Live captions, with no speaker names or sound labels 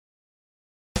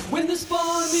When the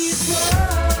spawn meets world,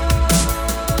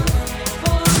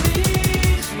 spawn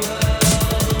meets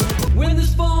world. When the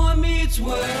spawn meets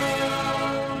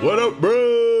world. What up,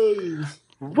 bros?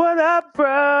 What up,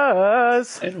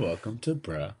 bros? And welcome to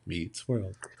Bruh Meets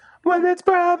World. When it's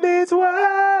Bro Meets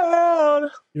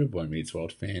World. Your Boy Meets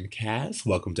World fan cast.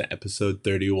 Welcome to episode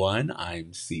 31.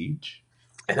 I'm Siege.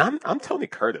 And I'm Tony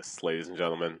Curtis, ladies and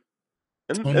gentlemen.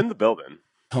 In the building.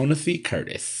 Timothy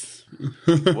Curtis.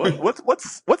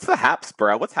 What's the haps,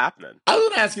 bro? What's happening? I was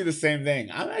gonna ask you the same thing.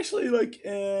 I'm actually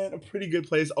in a pretty good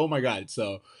place. Oh my god!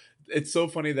 So it's so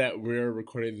funny that we're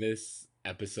recording this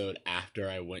episode after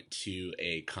I went to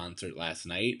a concert last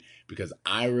night because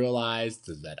I realized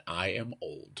that I am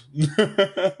old.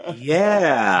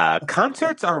 Yeah,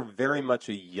 concerts are very much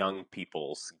a young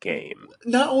people's game.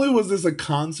 Not only was this a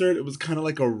concert, it was kind of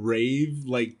like a rave,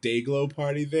 like Dayglow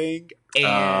party thing.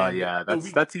 And yeah,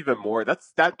 that's even more.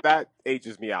 That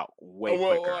ages me out way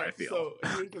quicker. I feel. So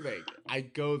here's the thing: I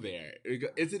go there.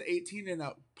 It's an 18 and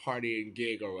up party and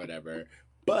gig or whatever.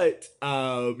 But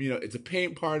it's a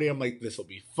paint party. I'm like, this will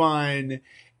be fun.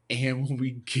 And when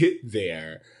we get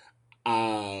there,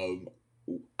 I'm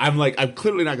like, I'm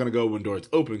clearly not going to go when doors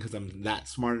open because I'm not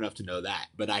smart enough to know that.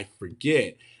 But I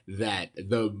forget that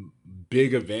the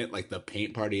big event, like the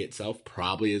paint party itself,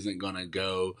 probably isn't going to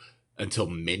go until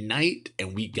midnight,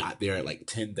 and we got there at like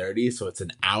 10:30, so it's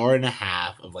an hour and a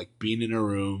half of like being in a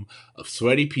room of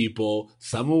sweaty people,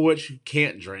 some of which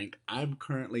can't drink. I'm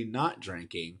currently not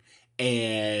drinking,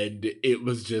 and it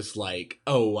was just like,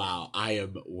 oh wow, I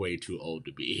am way too old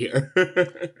to be here.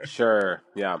 Sure,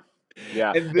 yeah.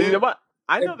 And you know what?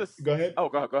 I know this. Go ahead. Oh,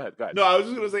 go ahead. No, I was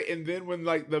just gonna say, and then when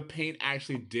like the paint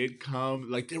actually did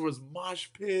come, like there was mosh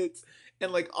pits,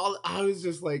 and like all, I was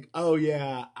just like, oh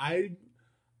yeah,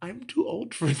 I'm too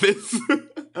old for this.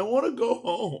 I want to go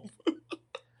home.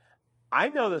 I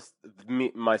noticed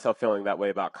myself feeling that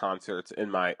way about concerts in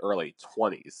my early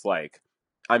 20s. Like,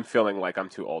 I'm feeling like I'm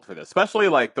too old for this. Especially,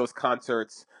 like, those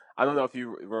concerts. I don't know if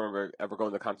you remember ever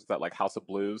going to concerts at, like, House of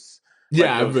Blues.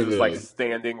 Yeah, I've been like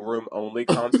standing room only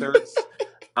concerts.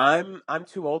 I'm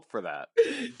too old for that.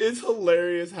 It's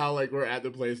hilarious how, like, we're at the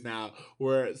place now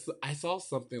where I saw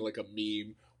something like a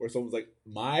meme where someone's like,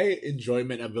 my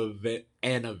enjoyment of an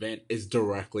event is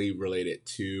directly related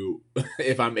to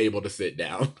if I'm able to sit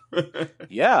down.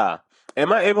 Yeah.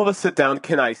 Am I able to sit down?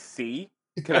 Can I see?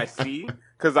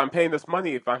 Because I'm paying this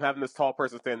money. If I'm having this tall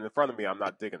person standing in front of me, I'm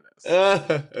not digging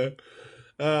this.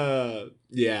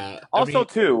 Yeah. Also,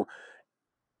 too,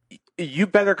 you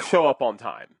better show up on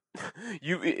time.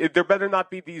 There better not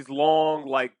be these long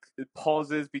like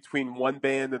pauses between one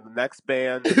band and the next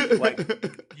band. Like,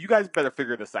 you guys better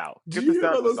figure this out. Do you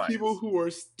know those people who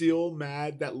are still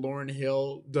mad that Lauryn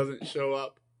Hill doesn't show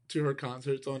up to her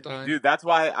concerts on time? Dude, that's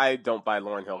why I don't buy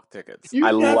Lauryn Hill tickets.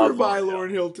 I never buy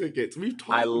Lauryn Hill tickets. We've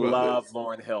talked about this. I love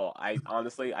Lauryn Hill. I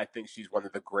think she's one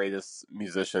of the greatest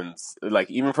musicians.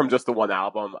 Like, even from just the one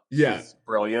album, she's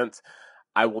brilliant.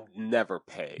 I will never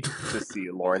pay to see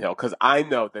Lauryn Hill because I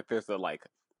know that there's a like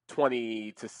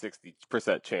 20 to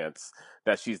 60% chance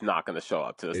that she's not going to show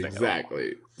up to this thing.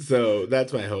 Exactly. So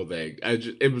that's my whole thing.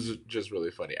 It was just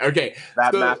really funny. Okay,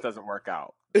 that math doesn't work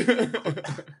out.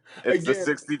 It's a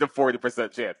 60 to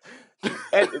 40% chance.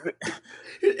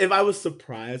 If I was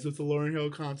surprised with the Lauryn Hill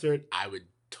concert, I would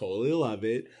totally love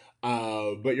it.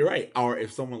 But you're right. Or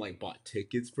if someone like bought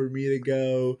tickets for me to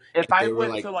go, if I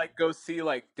went to like go see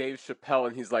like Dave Chappelle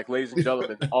and he's like, ladies and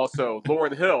gentlemen, also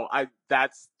Lauryn Hill,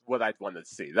 that's what I'd want to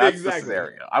see. That's the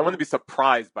scenario. I want to be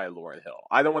surprised by Lauryn Hill.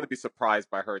 I don't want to be surprised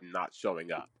by her not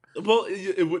showing up. Well,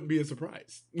 it wouldn't be a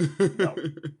surprise. No.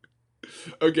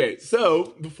 Okay,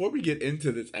 so before we get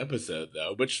into this episode,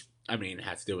 though, which I mean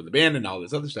has to deal with the band and all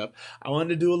this other stuff, I wanted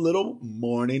to do a little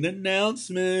morning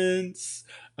announcements.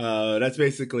 That's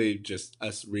basically just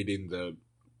us reading the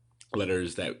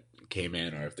letters that came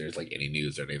in, or if there's like any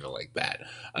news or anything like that.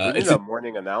 We need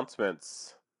morning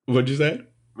announcements. What'd you say?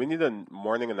 We need a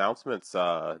morning announcements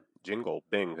jingle.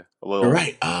 Bing. A little.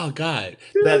 Right. Oh God,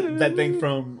 that thing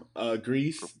from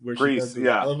Grease where she does the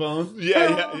telephone.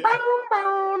 Yeah.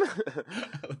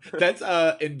 That's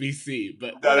NBC,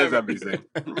 but that is NBC.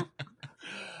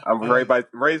 I'm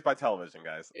raised by television,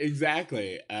 guys.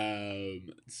 Exactly.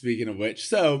 Speaking of which,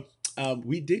 so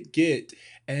we did get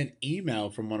an email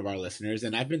from one of our listeners,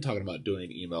 and I've been talking about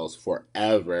doing emails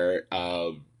forever.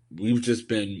 We've just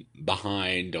been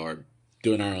behind or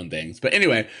doing our own things. But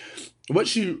anyway, what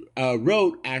she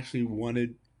wrote actually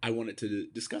I wanted to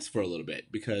discuss for a little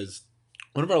bit because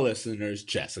one of our listeners,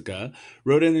 Jessica,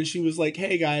 wrote in and she was like,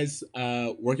 "Hey guys,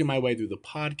 working my way through the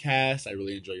podcast. I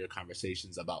really enjoy your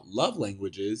conversations about love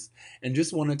languages, and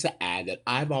just wanted to add that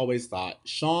I've always thought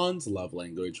Sean's love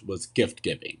language was gift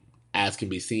giving, as can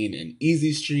be seen in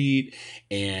Easy Street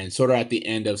and sort of at the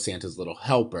end of Santa's Little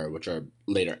Helper, which are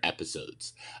later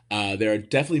episodes. There are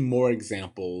definitely more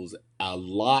examples, a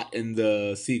lot in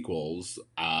the sequels,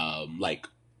 like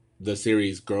the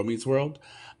series Girl Meets World.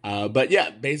 But yeah,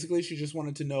 basically, she just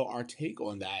wanted to know our take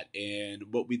on that and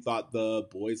what we thought the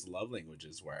boys' love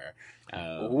languages were.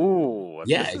 Ooh,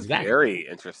 Yeah, this is exactly. very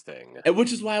interesting. And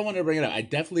which is why I wanted to bring it up.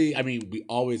 I mean, we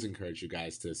always encourage you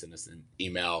guys to send us an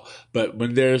email. But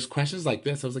when there's questions like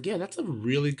this, I was like, yeah, that's a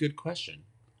really good question.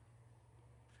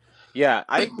 Yeah,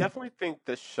 I definitely think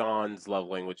that Sean's love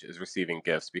language is receiving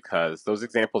gifts because those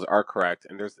examples are correct,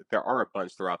 and there are a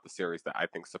bunch throughout the series that I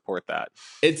think support that.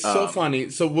 It's so Um, funny.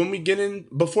 So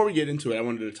before we get into it, I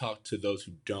wanted to talk to those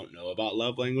who don't know about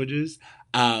love languages.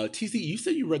 TC, you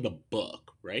said you read the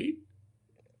book, right?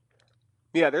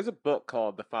 yeah, there's a book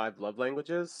called The Five Love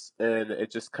Languages, and it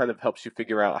just kind of helps you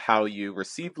figure out how you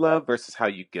receive love versus how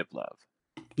you give love.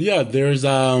 Yeah, there's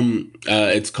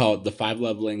it's called The Five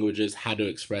Love Languages: How to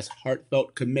Express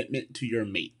Heartfelt Commitment to Your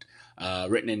Mate.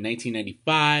 Written in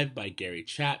 1995 by Gary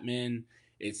Chapman.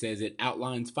 It says it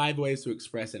outlines 5 ways to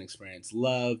express and experience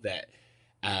love that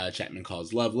Chapman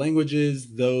calls love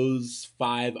languages. Those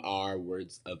 5 are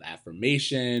words of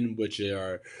affirmation, which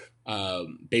are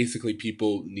basically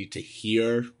people need to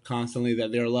hear constantly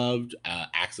that they're loved.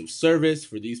 Acts of service,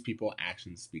 for these people,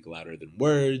 actions speak louder than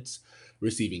words.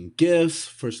 Receiving gifts,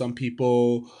 for some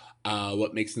people,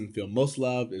 what makes them feel most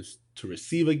loved is to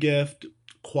receive a gift.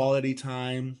 Quality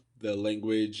time, the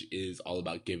language is all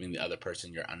about giving the other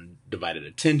person your undivided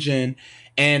attention.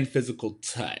 And physical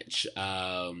touch,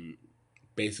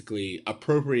 basically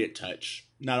appropriate touch,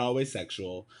 not always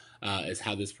sexual, is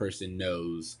how this person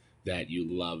knows that you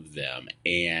love them.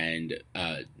 And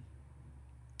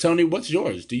Tony, what's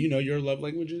yours? Do you know your love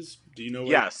languages? Do you know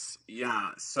what? Yes, yeah.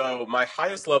 So my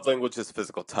highest love language is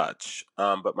physical touch,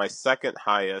 but my second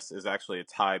highest is actually a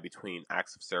tie between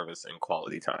acts of service and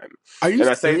quality time. Are you And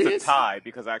I say it's a serious? tie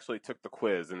because I actually took the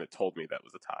quiz and it told me that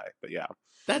was a tie. But yeah.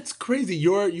 That's crazy.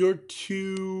 You're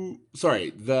two.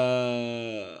 Sorry,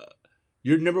 the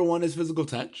your number one is physical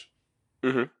touch.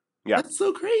 Hmm. Yeah. That's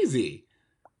so crazy.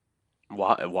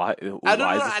 Why? Why? I don't Why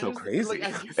know. is it I so just like crazy?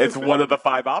 I guess It's one of the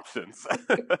 5 options.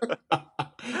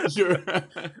 sure.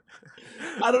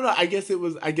 I don't know. I guess it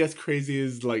was. I guess crazy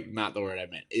is like not the word I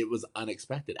meant. It was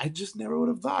unexpected. I just never would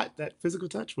have thought that physical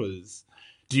touch was.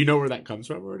 Do you know where that comes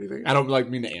from or anything? I don't like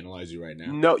mean to analyze you right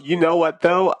now. No, you know what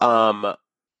though?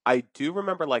 I do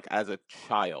remember like as a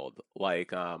child,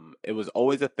 like it was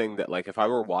always a thing that like if I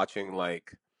were watching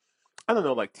like I don't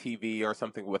know, like TV or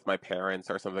something with my parents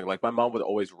or something, like my mom would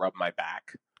always rub my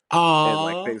back and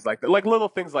like Aww. things like that, like little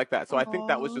things like that. So I think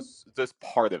that was Aww. just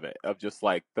part of it, of just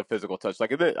like the physical touch.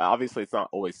 Like obviously it's not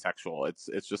always sexual. It's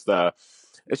just a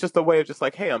way of just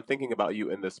like, hey, I'm thinking about you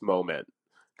in this moment,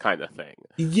 kind of thing.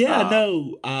 Yeah, Um,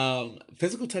 no.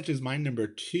 Physical touch is my number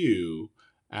two.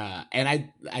 And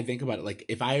I think about it like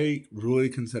if I really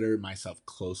consider myself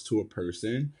close to a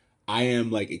person, I am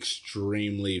like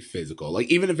extremely physical. Like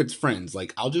even if it's friends,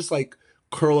 like I'll just like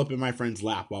curl up in my friend's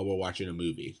lap while we're watching a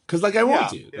movie because like I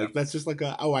want yeah, to. yeah. Like that's just like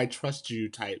a oh I trust you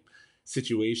type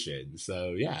situation.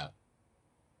 So yeah,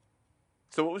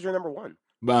 So what was your number one?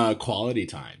 quality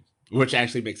time, which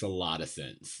actually makes a lot of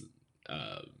sense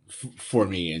for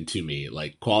me and to me.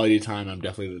 Like quality time, I'm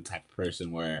definitely the type of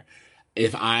person where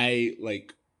if I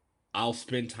like, I'll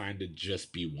spend time to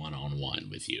just be one on one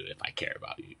with you if I care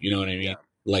about you. You know what I mean? Yeah.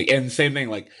 Like, and same thing.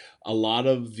 Like a lot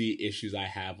of the issues I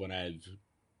have when I've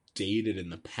dated in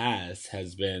the past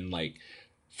has been like,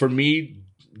 for me,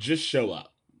 just show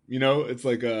up. You know, it's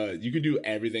like you can do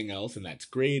everything else and that's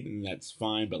great and that's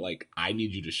fine, but like I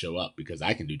need you to show up because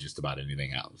I can do just about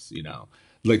anything else, you know.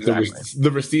 Like Exactly.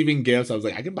 the receiving gifts, I was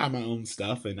like I can buy my own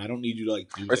stuff and I don't need you to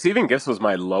like do it. Receiving gifts was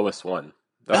my lowest one.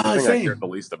 That's the thing I cared the Same.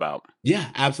 least about. Yeah,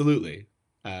 absolutely.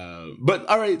 But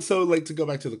all right, so like to go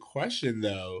back to the question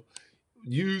though,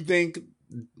 you think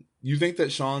you think that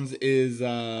Sean's is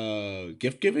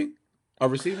gift giving or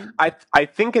receiving? I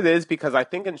think it is because I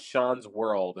think in Sean's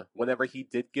world, whenever he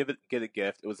did get a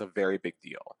gift, it was a very big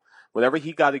deal. Whenever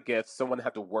he got a gift, someone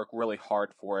had to work really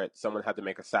hard for it. Someone had to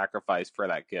make a sacrifice for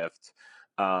that gift.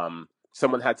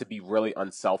 Someone had to be really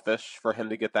unselfish for him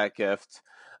to get that gift.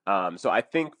 So I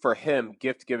think for him,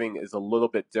 gift giving is a little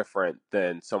bit different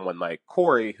than someone like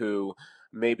Corey, who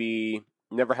maybe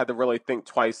never had to really think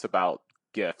twice about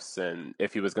gifts and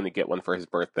if he was going to get one for his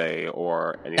birthday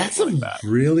or anything That's a like that.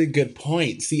 really good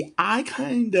point. See, I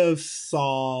kind of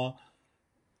saw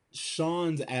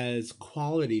Sean's as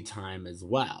quality time as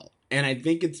well. And I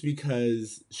think it's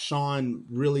because Sean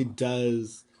really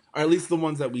does, or at least the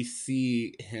ones that we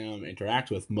see him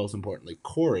interact with, most importantly,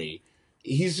 Corey,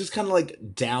 he's just kind of like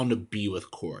down to be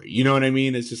with Corey. You know what I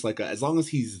mean? It's just like, as long as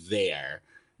he's there,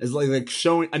 it's like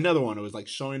showing another one. It was like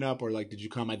showing up, or like, did you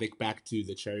come? I think back to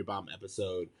the Cherry Bomb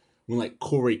episode when like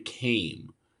Corey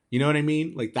came. You know what I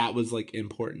mean? Like that was like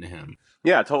important to him.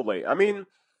 Yeah, totally. I mean, You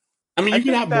I can think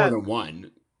have more that than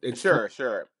one. It's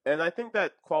sure. And I think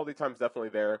that quality time's definitely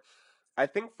there. I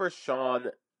think for Sean,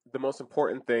 the most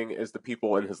important thing is the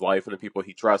people in his life and the people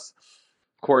he trusts,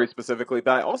 Corey specifically.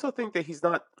 But I also think that he's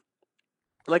not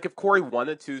like if Corey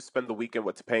wanted to spend the weekend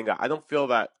with Topanga, I don't feel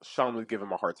that Sean would give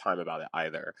him a hard time about it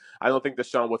either. I don't think that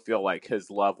Sean would feel like his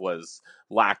love was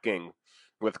lacking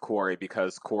with Corey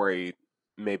because Corey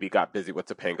maybe got busy with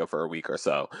Topanga for a week or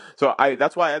so. So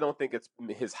that's why I don't think it's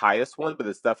his highest one, but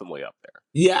it's definitely up there.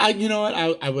 Yeah, you know what?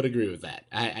 I would agree with that.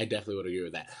 I definitely would agree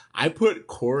with that. I put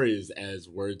Corey's as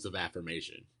words of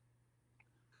affirmation.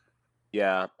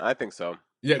 Yeah, I think so.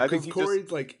 Yeah, I think because he Corey's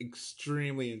just like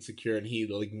extremely insecure, and he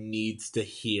like needs to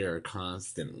hear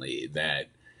constantly that,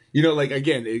 like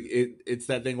again, it's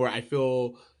that thing where I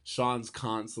feel Sean's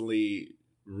constantly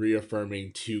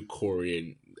reaffirming to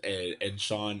Corey, and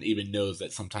Sean even knows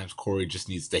that sometimes Corey just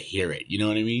needs to hear it. You know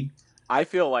what I mean? I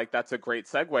feel like that's a great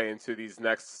segue into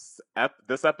this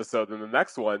episode and the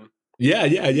next one Yeah,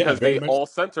 because very they much. all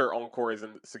center on Corey's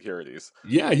insecurities.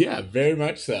 Yeah, very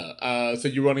much so. So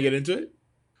you want to get into it?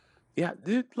 Yeah,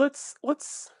 dude, let's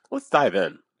dive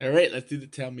in. All right, let's do the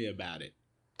tell me about it.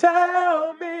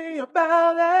 Tell me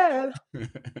about it.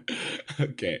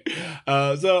 Okay,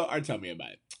 so our tell me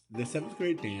about it. The 7th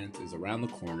grade dance is around the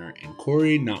corner, and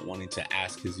Corey, not wanting to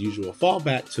ask his usual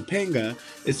fallback, Topanga,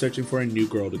 is searching for a new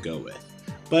girl to go with,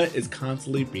 but is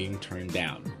constantly being turned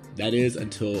down. That is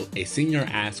until a senior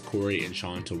asks Corey and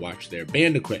Sean to watch their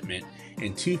band equipment,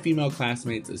 and 2 female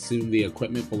classmates assume the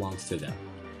equipment belongs to them.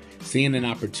 Seeing an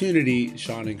opportunity,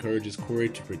 Sean encourages Corey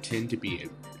to pretend to be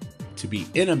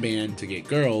in a band to get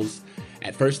girls.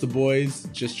 At first, the boys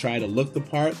just try to look the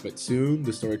part, but soon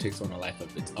the story takes on a life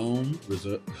of its own,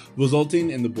 resulting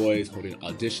in the boys holding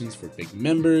auditions for big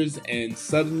members, and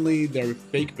suddenly their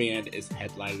fake band is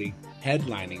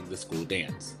headlining the school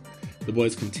dance. The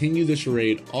boys continue the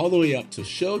charade all the way up to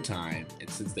showtime, and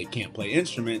since they can't play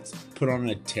instruments, put on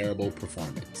a terrible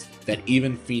performance that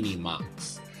even Feeney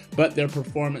mocks. But their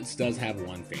performance does have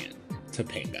one fan,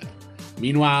 Topanga.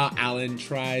 Meanwhile, Alan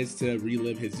tries to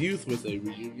relive his youth with a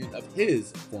reunion of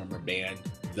his former band,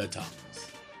 The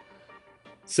Tongues.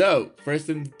 So, first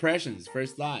impressions,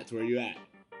 first thoughts, where are you at?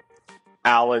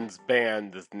 Alan's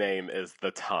band's name is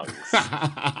The Tongues.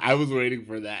 I was waiting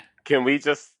for that. Can we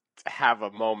just have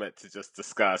a moment to just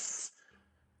discuss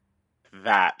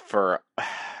that for...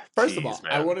 First of all,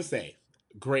 man. I want to say,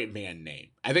 great band name.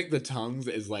 I think The Tongues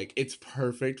is like, it's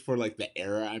perfect for like the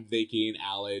era I'm thinking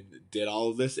Alan did all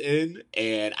of this in,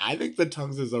 and I think The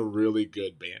Tongues is a really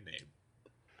good band name.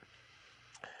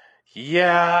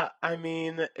 Yeah, I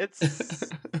mean, it's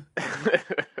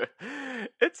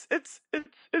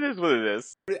it is what it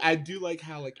is. I do like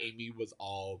how like Amy was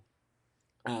all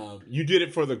you did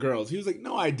it for the girls. He was like,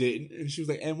 no, I didn't. And she was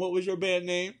like, and what was your band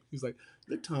name? He was like,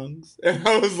 The Tongues. And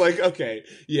I was like, okay,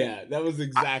 yeah, that was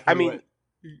exactly I mean, what...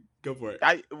 Go for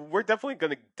it. We're definitely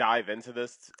going to dive into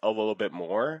this a little bit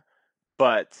more,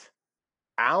 but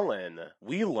Alan,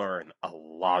 we learn a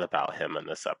lot about him in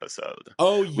this episode.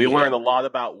 Oh, yeah. We learn a lot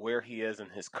about where he is in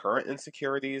his current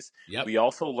insecurities. Yep. We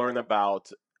also learn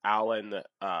about Alan,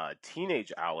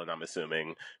 teenage Alan, I'm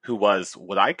assuming, who was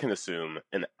what I can assume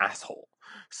an asshole.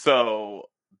 So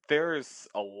there's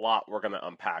a lot we're going to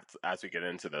unpack as we get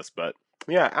into this, but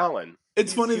yeah, Alan.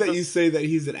 It's funny that you say that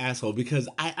he's an asshole because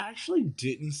I actually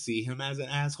didn't see him as an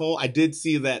asshole. I did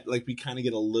see that like we kind of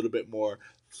get a little bit more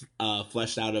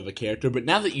fleshed out of a character, but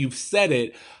now that you've said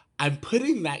it, I'm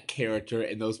putting that character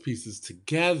and those pieces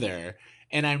together,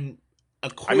 and I'm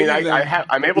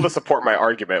I'm able to support my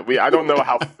argument. I don't know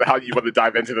how you want to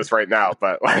dive into this right now,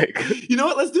 but like, you know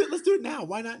what? Let's do it now.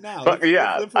 Why not now? But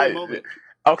let's for a moment.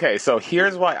 Okay, so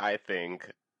here's why I think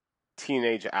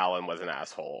teenage Alan was an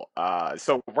asshole.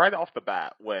 So right off the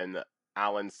bat, when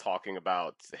Alan's talking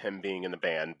about him being in the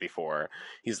band before,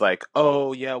 he's like,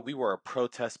 "Oh yeah, we were a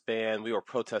protest band. We were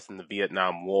protesting the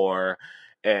Vietnam War."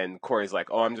 And Corey's like,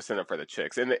 "Oh, I'm just in it for the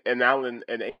chicks." And Alan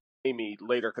and Amy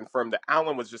later confirmed that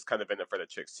Alan was just kind of in it for the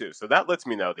chicks too. So that lets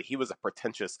me know that he was a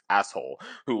pretentious asshole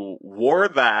who wore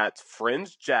that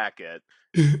fringe jacket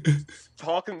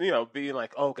talking, being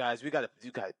like, "Oh, guys, we gotta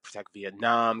protect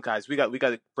Vietnam, guys. We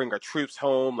gotta bring our troops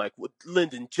home." Like with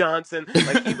Lyndon Johnson,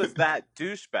 like he was that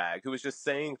douchebag who was just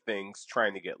saying things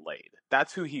trying to get laid.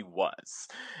 That's who he was.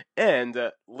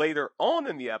 And later on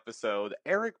in the episode,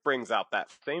 Eric brings out that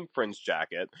same fringe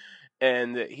jacket,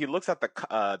 and he looks at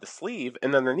the sleeve,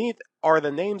 and underneath are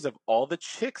the names of all the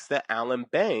chicks that Alan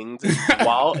banged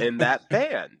while in that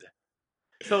band.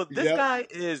 So this Yep. guy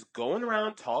is going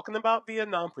around talking about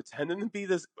Vietnam, pretending to be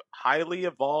this highly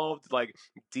evolved, like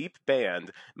deep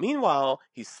band. Meanwhile,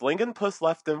 he's slinging puss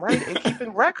left and right and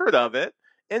keeping record of it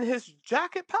in his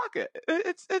jacket pocket.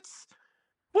 It's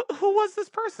who was this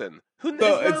person who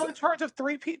So is it's now in charge of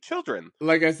three children?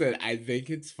 like I said, I think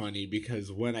it's funny because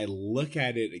when I look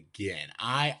at it again,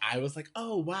 I was like,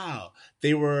 oh wow,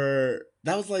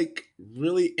 that was like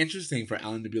really interesting for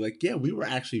Alan to be like, yeah, we were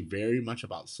actually very much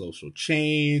about social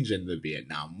change and the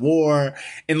Vietnam War,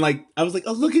 and like I was like,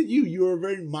 oh look at you, you were a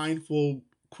very mindful,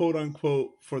 quote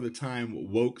unquote, for the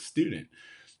time woke student.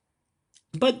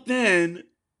 But then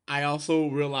I also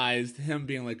realized him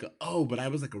being like, "Oh, but I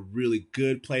was like a really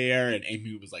good player," and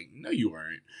Amy was like, "No, you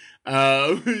weren't,"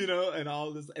 and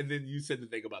all this. And then you said the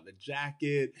thing about the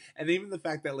jacket, and even the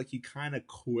fact that like he kind of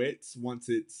quits once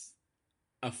it's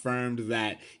affirmed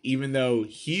that even though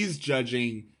he's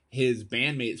judging his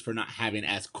bandmates for not having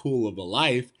as cool of a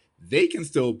life, they can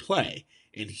still play,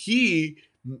 and he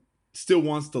still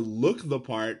wants to look the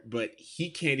part, but he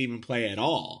can't even play at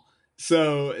all.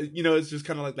 So, it's just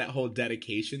kind of like that whole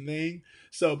dedication thing.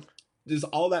 So, just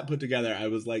all that put together, I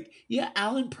was like, yeah,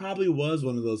 Alan probably was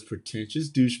one of those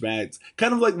pretentious douchebags,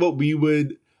 kind of like what we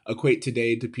would equate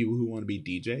today to people who want to be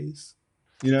DJs,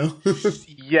 you know?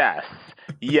 Yes.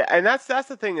 Yeah, and that's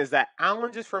the thing is that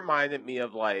Alan just reminded me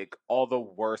of like all the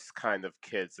worst kind of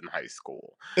kids in high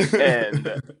school.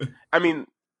 And I mean,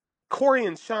 Corey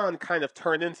and Sean kind of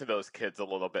turned into those kids a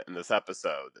little bit in this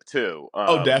episode too.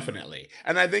 Oh, definitely.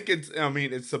 And I think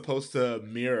it's supposed to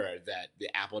mirror that the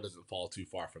apple doesn't fall too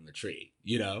far from the tree,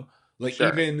 you know? Like Sure.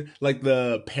 even like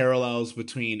the parallels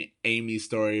between Amy's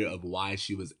story of why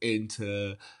she was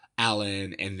into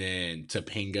Alan and then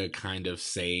Topanga kind of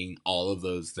saying all of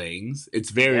those things.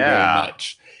 It's very, very Yeah.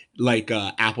 much like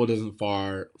apple doesn't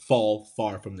fall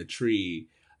far from the tree.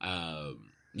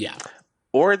 Yeah.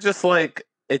 Or just like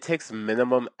it takes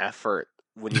minimum effort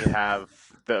when you have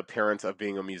the appearance of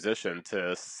being a musician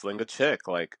to sling a chick.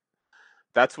 Like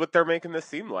that's what they're making this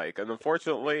seem like. And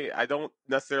unfortunately, I don't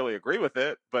necessarily agree with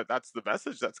it, but that's the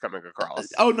message that's coming across.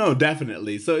 Oh no,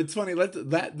 definitely. So it's funny.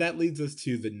 That leads us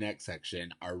to the next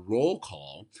section, our roll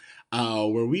call,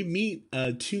 where we meet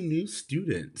two new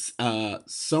students,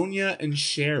 Sonia and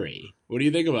Sherry. What do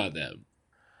you think about them?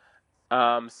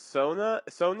 Sonia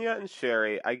and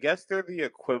Sherry, I guess they're the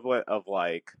equivalent of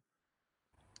like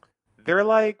they're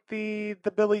like the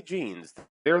Billie Jeans.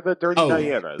 They're the Dirty Oh,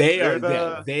 Dianas. they are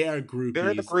them. They are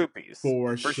They're the groupies groupies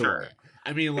for for sure. sure.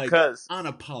 I mean, like Because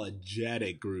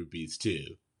unapologetic groupies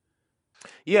too.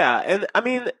 yeah, and I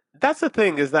mean that's the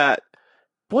thing is that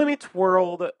Boy Meets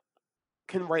World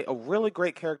can write a really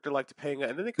great character like Topanga,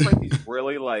 and then they can write these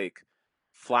really like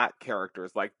flat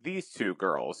characters like these two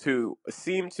girls who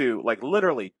seem to like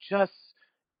literally just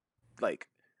like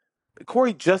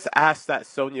Corey just asked that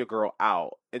Sonia girl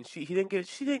out, and she didn't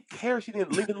care. She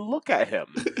didn't even look at him.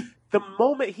 The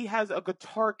moment he has a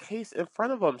guitar case in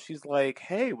front of him, she's like,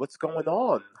 "Hey, what's going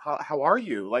on? How are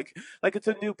you?" Like it's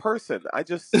a new person. I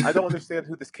don't understand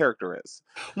who this character is.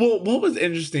 Well, what was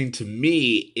interesting to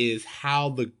me is how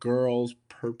the girls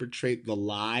perpetrate the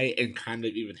lie and kind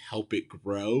of even help it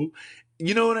grow.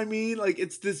 You know what I mean? Like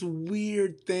it's this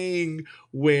weird thing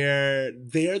where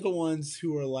they're the ones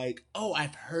who are like, "Oh,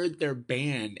 I've heard their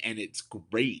band and it's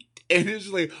great." And it's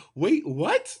just like, "Wait,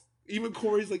 what?" Even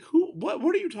Corey's like, "Who? What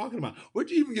are you talking about?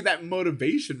 Where'd you even get that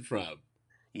motivation from?"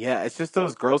 Yeah, it's just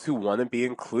those girls who want to be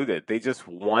included. They just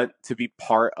want to be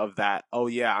part of that. Oh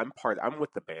yeah, I'm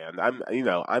with the band.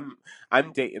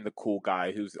 I'm dating the cool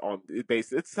guy who's on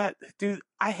base. It's that dude.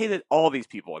 I hated all these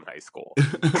people in high school.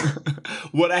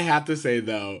 What I have to say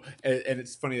though, and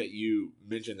it's funny that you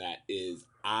mentioned that, is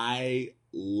I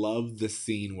love the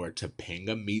scene where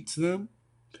Topanga meets them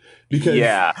because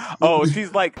Yeah. Oh,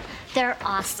 she's like, They're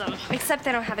awesome. Except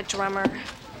they don't have a drummer.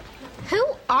 Who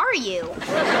are you?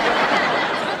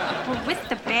 We're with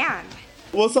the band.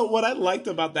 well, so what I liked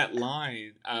about that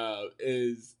line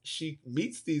is she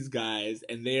meets these guys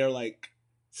and they are like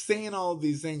saying all of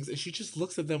these things, and she just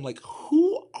looks at them like,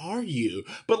 "Who are you?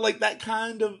 But like that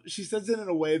kind of, she says it in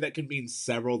a way that can mean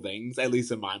several things, at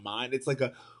least in my mind. It's like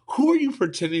who are you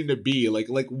pretending to be? Like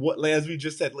what, like, as we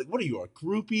just said, like, what are you, a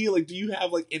groupie? Like, do you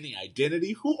have like any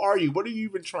identity? Who are you? What are you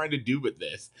even trying to do with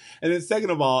this? And then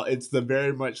second of all, it's the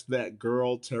very much that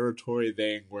girl territory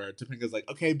thing where Topanga's like,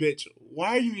 okay, bitch,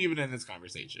 why are you even in this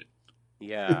conversation?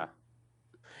 Yeah.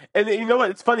 And you know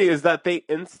what? It's funny is that they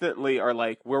instantly are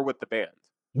like, we're with the band.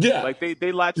 Yeah. Like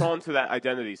they latch on to that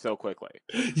identity so quickly.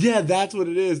 Yeah, that's what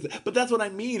it is. But that's what I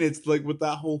mean. It's like with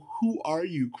that whole "who are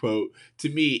you" quote, to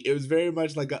me, it was very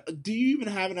much like, do you even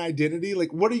have an identity?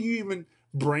 Like, what are you even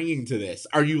bringing to this?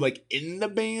 Are you like in the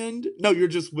band? No, you're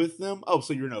just with them. Oh,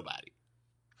 so you're nobody.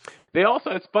 They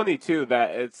also, it's funny too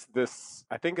that it's this,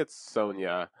 I think it's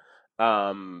Sonia.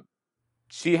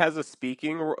 She has a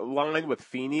speaking line with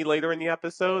Feeny later in the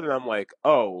episode, and I'm like,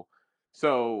 oh,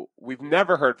 so we've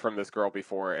never heard from this girl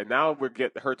before, and now we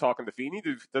get her talking to Feeny.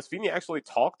 Does Feeny actually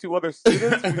talk to other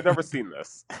students? We've never seen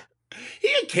this. He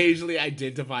occasionally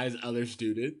identifies other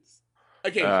students.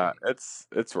 Occasionally.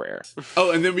 It's rare.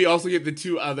 Oh, and then we also get the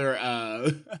two other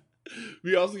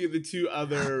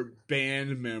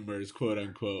band members, quote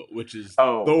unquote, which is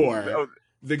Thor,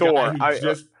 the guy who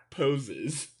just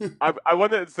poses. I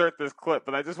want to insert this clip,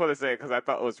 but I just want to say it because I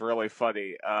thought it was really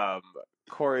funny.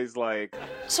 Corey's like,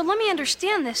 so let me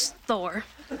understand this, Thor.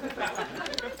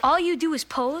 All you do is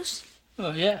pose?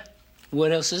 Oh, yeah.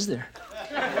 What else is there?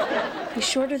 He's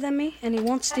shorter than me, and he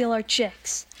won't steal our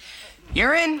chicks.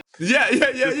 You're in. Yeah.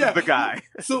 This is the guy.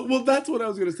 So, well, that's what I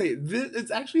was gonna say.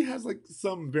 It actually has like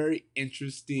some very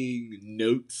interesting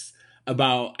notes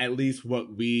about at least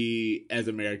what we as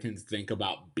Americans think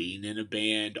about being in a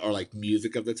band or like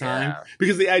music of the time. Yeah.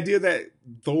 Because the idea that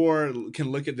Thor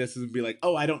can look at this and be like,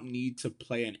 oh, I don't need to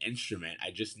play an instrument. I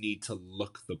just need to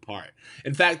look the part.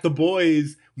 In fact, the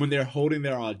boys, when they're holding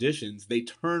their auditions, they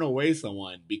turn away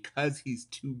someone because he's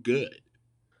too good.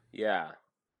 Yeah.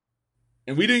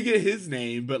 And we didn't get his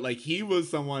name, but like he was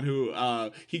someone who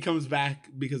he comes back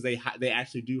because they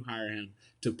actually do hire him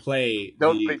to play.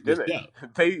 No, they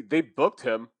didn't. They booked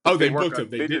him. Oh, they booked him.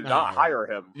 They did not hire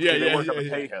him. Yeah, they weren't going to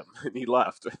pay him, and he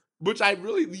left. Which I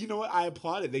really, you know what, I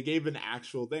applauded. They gave an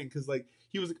actual thing because like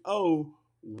he was like, oh,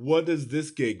 what does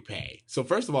this gig pay? So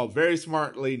first of all, very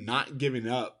smartly not giving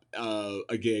up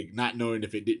a gig, not knowing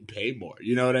if it didn't pay more.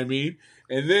 You know what I mean?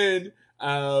 And then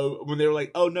when they were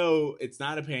like, oh no, it's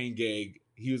not a paying gig,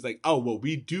 he was like, oh, well,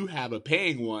 we do have a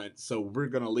paying one, so we're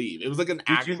going to leave. It was like an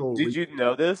actual... Did you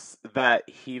notice that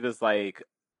he was like,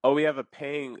 oh, we have a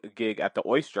paying gig at the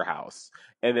Oyster House.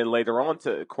 And then later on,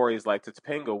 Corey's like, to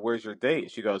Topanga, where's your date?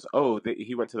 She goes, oh,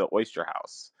 he went to the Oyster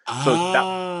House. So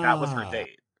that was her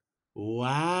date.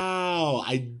 Wow.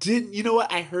 I didn't... You know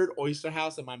what? I heard Oyster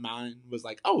House and my mind was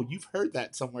like, oh, you've heard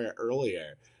that somewhere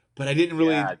earlier. But I didn't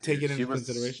really take it into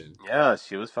consideration. Yeah,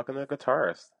 she was fucking a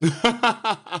guitarist.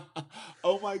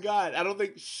 Oh my god. I don't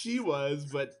think she was,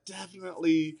 but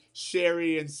definitely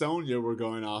Sherry and Sonia were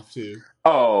going off too.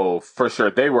 Oh, for sure.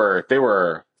 They were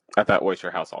at that Oyster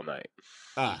House all night.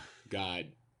 Ah, God.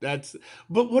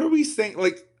 But what are we saying?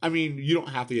 Like, I mean, you don't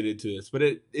have to get into this, but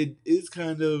it is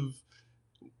kind of,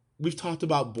 we've talked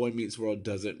about Boy Meets World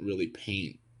doesn't really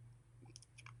paint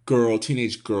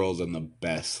teenage girls in the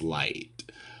best light.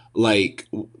 Like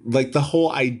the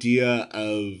whole idea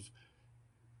of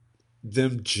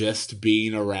them just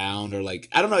being around, or like,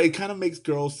 I don't know, it kind of makes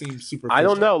girls seem superficial. I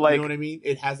don't know, like, you know what I mean?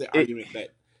 It has the argument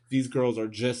that these girls are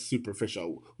just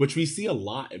superficial, which we see a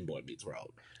lot in Boy Meets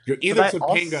World. You're either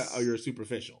Topanga or you're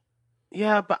superficial.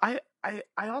 Yeah, but I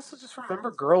also just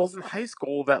remember girls in high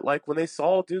school that, like, when they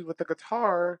saw a dude with a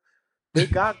guitar, they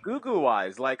got goo-goo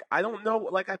eyes. Like, I don't know.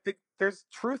 Like, I think there's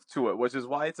truth to it, which is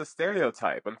why it's a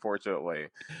stereotype, unfortunately.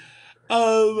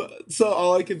 So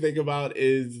all I can think about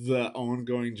is the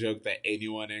ongoing joke that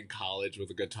anyone in college with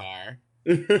a guitar,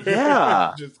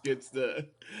 yeah, just gets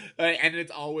and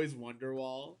it's always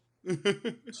Wonderwall.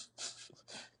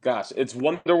 Gosh, it's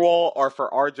Wonderwall, or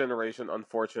for our generation,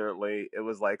 unfortunately, it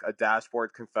was like a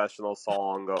Dashboard Confessional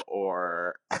song,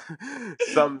 or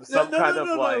some kind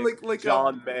of like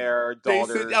John Mayer,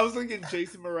 daughter. I was thinking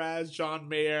Jason Mraz, John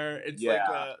Mayer. It's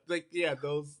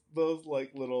those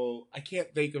like little. I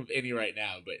can't think of any right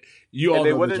now, but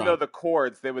they wouldn't know the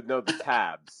chords; they would know the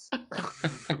tabs.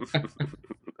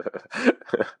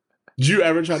 Did you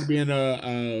ever try to be in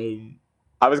a?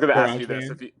 I was going to ask you this,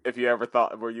 if you ever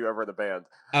thought, were you ever in a band?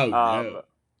 Oh, no.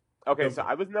 Okay, so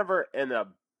I was never in a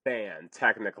band,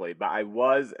 technically, but I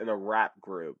was in a rap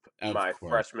group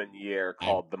freshman year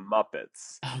called The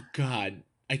Muppets. Oh, God.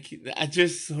 I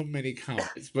just so many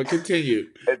comments, but continue.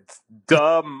 It's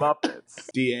The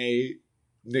Muppets. D-A...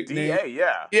 nickname. DA,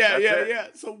 yeah. Yeah.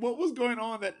 So what was going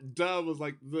on that Dub was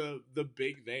like the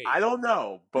big name? I don't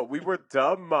know, but we were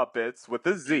Dub Muppets with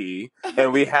a Z,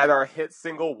 and we had our hit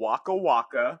single Waka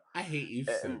Waka. I hate you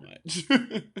so much.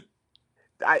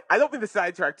 I don't mean to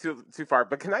sidetrack too far,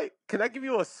 but can I give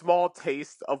you a small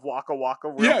taste of Waka Waka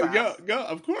real fast? Go,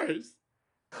 of course.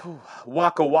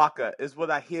 Waka Waka is what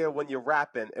I hear when you're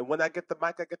rapping, and when I get the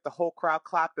mic, I get the whole crowd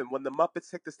clapping. When the Muppets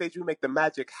take the stage, we make the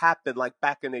magic happen, like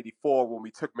back in '84 when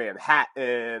we took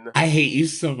Manhattan. I hate you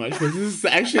so much because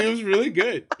it was really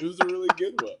good. It was a really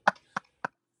good one.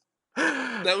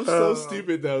 That was so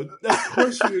stupid, though. Of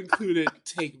course, you included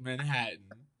 "Take Manhattan."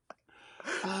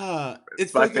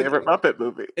 It's my like favorite Muppet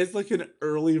movie. It's like an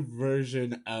early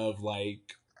version of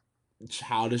like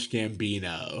Childish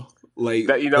Gambino. Like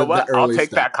that, you know what? I'll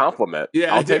take that compliment.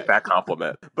 Yeah, I'll take that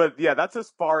compliment. But yeah, that's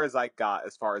as far as I got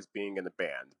as far as being in a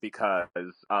band because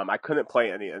I couldn't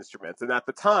play any instruments. And at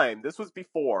the time, this was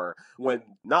before when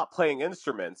not playing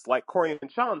instruments like Corey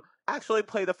and Sean actually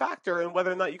played a factor in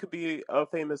whether or not you could be a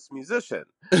famous musician.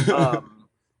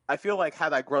 I feel like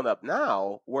had I grown up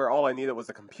now, where all I needed was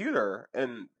a computer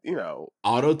and,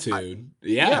 auto-tune.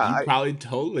 You probably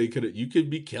totally could. You could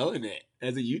be killing it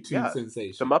as a YouTube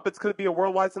sensation. The Muppets could be a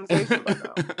worldwide sensation by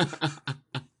now.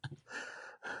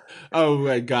 Oh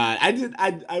my god.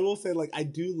 I will say, like, I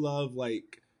do love,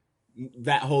 like,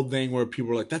 that whole thing where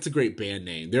people are like, that's a great band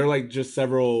name. There are, like, just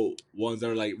several ones that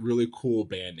are, like, really cool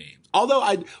band names. Although,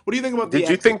 what do you think about Did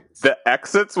you think The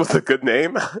Exits was a good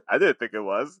name? I didn't think it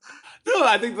was. No,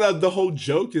 I think the whole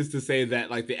joke is to say that,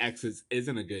 like, The Exits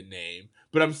isn't a good name.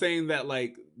 But I'm saying that,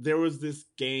 like, there was this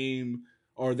game,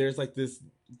 or there's, like, this,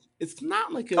 it's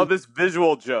not like this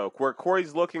visual joke where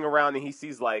Corey's looking around and he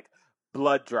sees, like,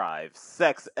 Blood Drive,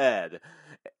 Sex Ed,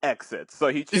 Exits. So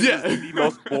he chooses the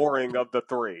most boring of the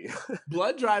three.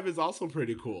 Blood Drive is also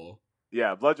pretty cool.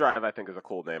 Yeah, Blood Drive I think is a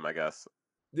cool name, I guess.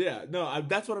 Yeah, no,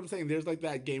 that's what I'm saying. There's like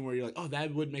that game where you're like, oh,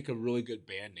 that would make a really good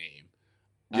band name.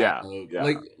 Yeah.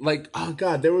 Like, oh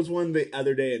god, there was one the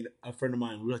other day, and a friend of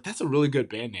mine, we were like, that's a really good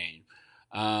band name.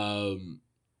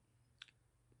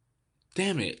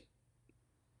 Damn it.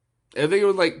 I think it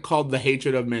was like called The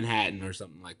Hatred of Manhattan or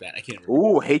something like that. I can't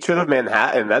remember. Ooh, Hatred of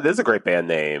Manhattan. That is a great band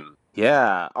name.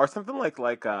 Yeah. Or something like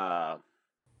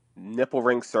Nipple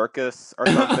Ring Circus or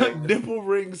something. Nipple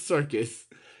Ring Circus.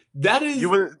 That is... You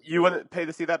wouldn't pay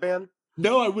to see that band?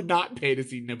 No, I would not pay to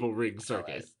see Nipple Ring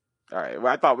Circus. All right.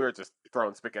 Well, I thought we were just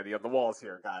throwing spaghetti on the walls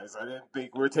here, guys. I didn't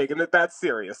think we were taking it that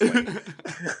seriously.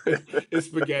 Is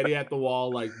Spaghetti at the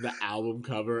Wall like the album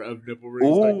cover of Nipple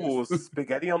Ring Circus? Ooh,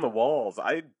 Spaghetti on the Walls.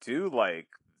 I do like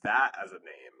that as a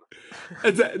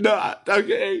name. No,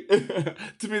 okay.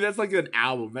 To me, that's like an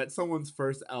album. That's someone's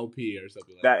first LP or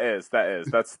something like that. That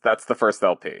is. That's the first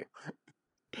LP.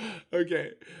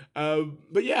 Okay.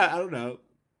 But yeah, I don't know.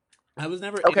 I was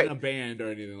never in a band or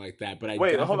anything like that, but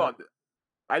hold on.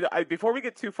 I before we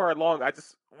get too far along,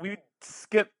 we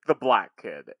skipped the black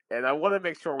kid, and I want to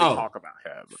make sure we talk about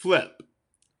him. Flip.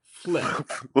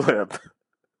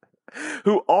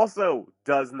 Who also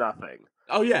does nothing.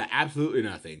 Oh yeah, absolutely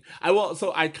nothing.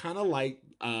 I kind of like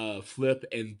Flip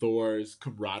and Thor's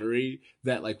camaraderie.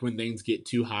 That like when things get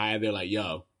too high, they're like,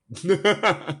 "Yo,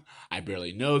 I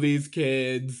barely know these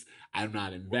kids. I'm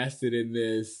not invested in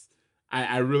this."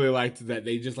 I really liked that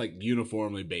they just like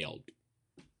uniformly bailed.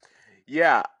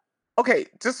 Yeah. Okay,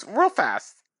 just real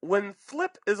fast. When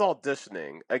Flip is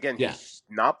auditioning, again, he's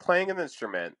not playing an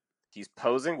instrument. He's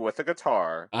posing with a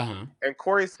guitar. Uh-huh. And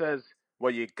Corey says,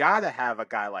 well, you gotta have a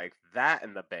guy like that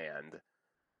in the band.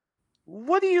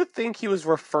 What do you think he was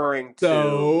referring to?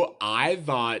 So I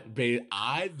thought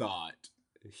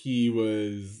he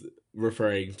was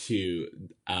referring to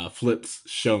Flip's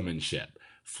showmanship.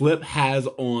 Flip has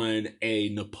on a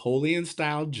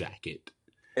Napoleon-style jacket.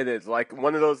 It is like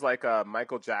one of those like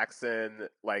Michael Jackson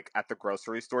like at the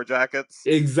grocery store jackets.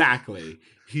 Exactly.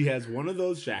 He has one of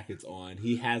those jackets on.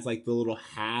 He has like the little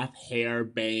half hair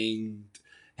banged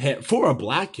head for a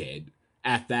black kid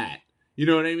at that. You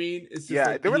know what I mean? It's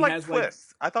just they were like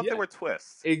twists. I thought they were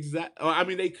twists. Exactly. I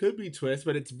mean, they could be twists,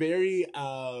 but it's very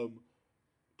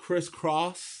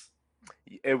crisscross.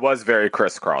 It was very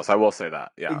crisscross. I will say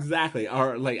that. Yeah, exactly.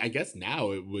 Or like, I guess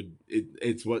now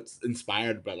it's what's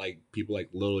inspired by like people like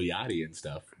Lil Yachty and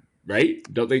stuff, right?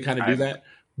 Don't they kind of do that?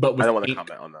 But I don't want to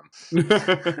comment on them.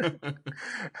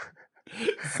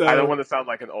 So, I don't want to sound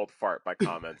like an old fart by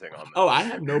commenting on them. Oh, I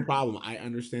have no problem. I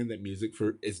understand that music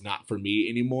is not for me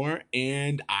anymore,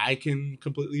 and I can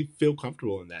completely feel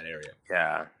comfortable in that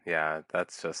area. Yeah,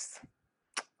 that's just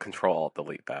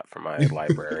Control-Alt-Delete that from my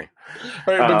library.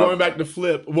 All right, but going back to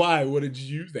Flip, why? What did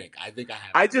you think? I think I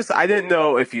have. I didn't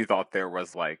know if you thought there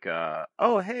was like,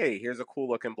 oh, hey, here's a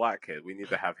cool-looking black kid. We need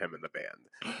to have him in the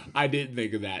band. I didn't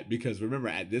think of that because remember,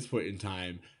 at this point in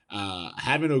time,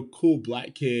 having a cool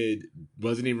black kid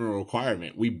wasn't even a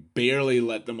requirement. We barely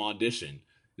let them audition.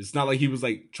 It's not like he was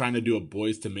like trying to do a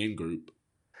Boys to Men group.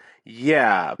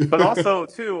 Yeah, but also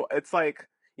too, it's like,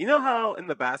 you know how in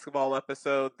the basketball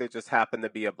episode there just happened to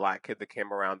be a black kid that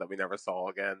came around that we never saw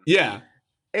again? Yeah.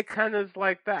 It kind of is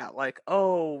like that. Like,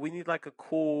 oh, we need like a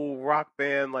cool rock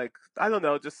band. Like, I don't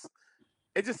know, it just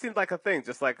seemed like a thing.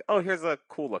 Just like, oh, here's a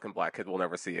cool looking black kid we'll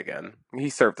never see again. He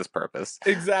served his purpose.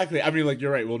 Exactly. I mean, like,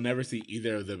 you're right. We'll never see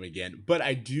either of them again. But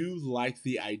I do like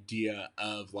the idea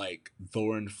of like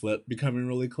Thor and Flip becoming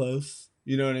really close.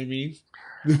 You know what I mean?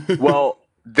 Well,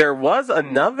 there was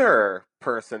another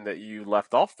person that you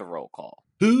left off the roll call.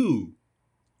 Who?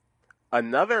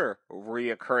 Another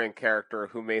reoccurring character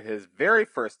who made his very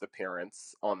first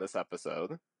appearance on this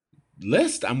episode.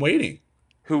 List, I'm waiting.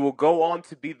 Who will go on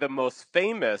to be the most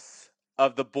famous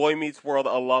of the Boy Meets World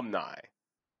alumni.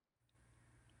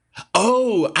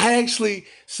 Oh,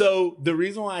 so the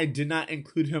reason why I did not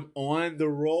include him on the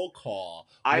roll call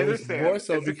was more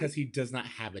so because he does not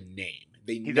have a name.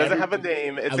 He doesn't have a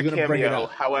name. It's a cameo.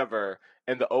 However,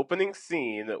 in the opening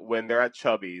scene, when they're at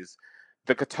Chubby's,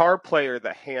 the guitar player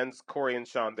that hands Corey and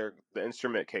Sean the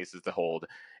instrument cases to hold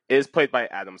is played by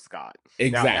Adam Scott.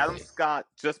 Exactly. Now, Adam Scott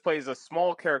just plays a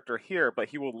small character here, but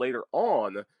he will later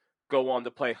on go on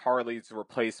to play Harley's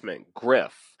replacement,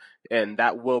 Griff, and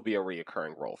that will be a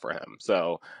reoccurring role for him.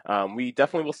 So we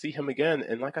definitely will see him again.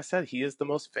 And like I said, he is the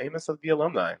most famous of the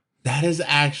alumni. That is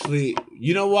actually,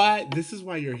 you know what? This is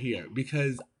why you're here,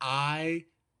 because I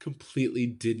completely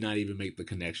did not even make the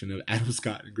connection of Adam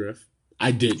Scott and Griff. I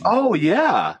didn't. Oh,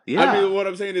 yeah. Yeah. I mean, what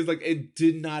I'm saying is, like, it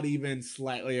did not even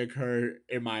slightly occur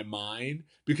in my mind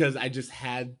because I just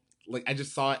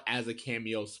saw it as a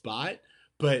cameo spot,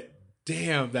 but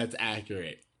damn, that's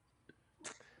accurate.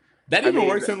 That even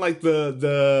works in, like,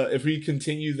 the if we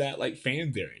continue that, like,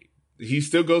 fan theory. He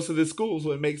still goes to this school,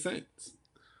 so it makes sense.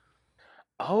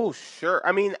 Oh, sure.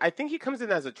 I mean, I think he comes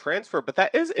in as a transfer, but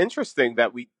that is interesting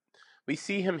that we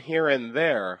see him here and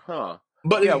there, huh?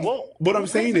 But yeah, what I'm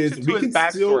saying is we can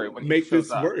still make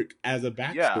this work as a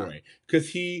backstory because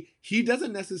he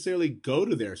doesn't necessarily go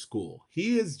to their school.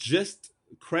 He is just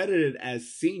credited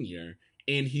as senior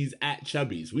and he's at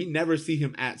Chubby's. We never see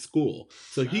him at school.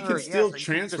 So he can still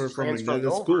transfer from another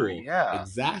school. Yeah.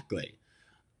 Exactly.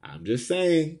 I'm just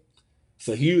saying.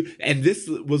 So this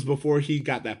was before he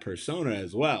got that persona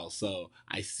as well. So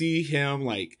I see him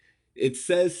like, it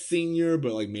says senior,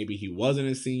 but like maybe he wasn't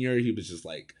a senior. He was just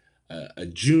like a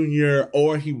junior,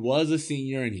 or he was a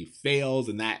senior and he fails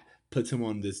and that puts him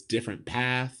on this different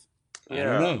path. I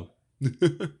don't know.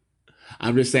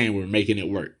 I'm just saying we're making it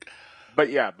work. But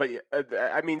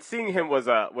I mean, seeing him was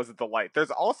a delight.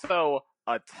 There's also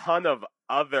a ton of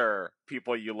other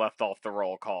people you left off the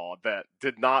roll call that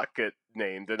did not get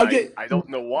named, and I don't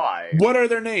know why. What are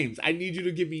their names? I need you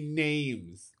to give me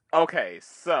names. Okay,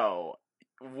 so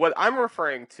what I'm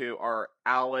referring to are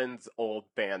Alan's old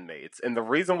bandmates, and the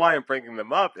reason why I'm bringing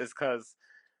them up is because,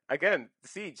 again,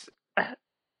 Siege,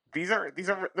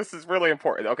 this is really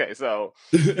important. Okay, so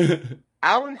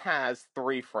Alan has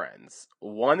 3 friends.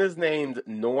 One is named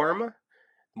Norm,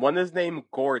 one is named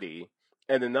Gordy,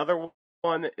 and another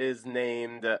one is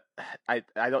named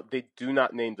they do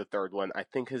not name the third one. I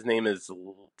think his name is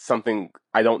something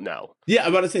I don't know. Yeah,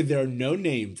 I'm about to say there are no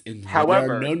names in However,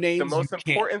 there are no names. The most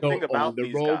important thing about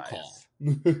these guys,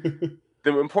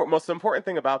 most important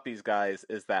thing about these guys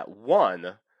is that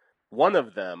one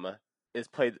of them is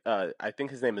played. I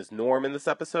think his name is Norm in this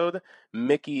episode.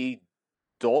 Mickey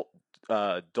Dolenz.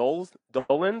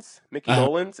 Mickey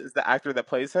Dolenz is the actor that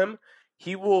plays him.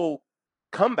 He will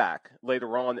come back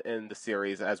later on in the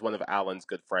series as one of Alan's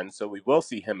good friends, so we will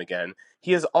see him again.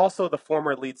 He is also the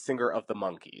former lead singer of the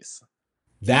Monkees.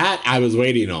 That I was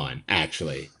waiting on,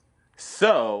 actually.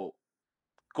 So,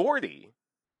 Gordy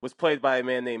was played by a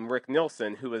man named Rick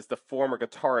Nielsen, who is the former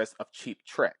guitarist of Cheap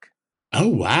Trick. Oh,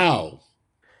 wow.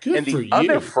 Good for you. And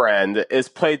the other friend is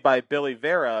played by Billy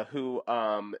Vera, who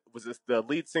was the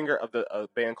lead singer of a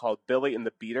band called Billy and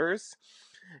the Beaters.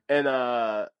 And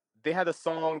they had a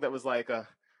song that was like,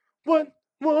 what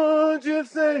would you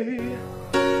say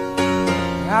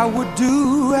I would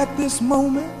do at this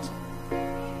moment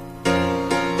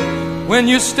when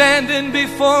you're standing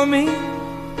before me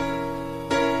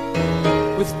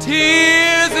with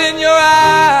tears in your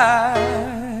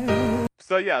eyes?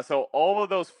 So all of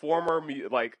those former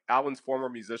like Alan's former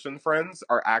musician friends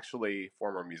are actually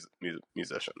former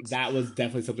musicians. That was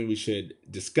definitely something we should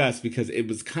discuss because it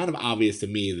was kind of obvious to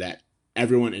me that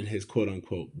everyone in his quote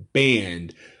unquote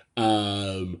band,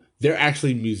 they're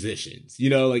actually musicians.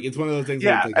 Like it's one of those things.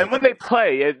 Yeah, like, and when they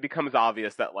play, it becomes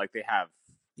obvious that like they have.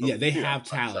 They have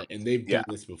talent and they've done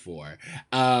this before.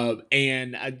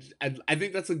 And I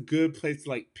think that's a good place to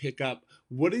like pick up.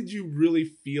 What did you really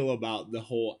feel about the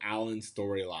whole Alan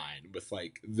storyline with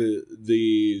like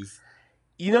these?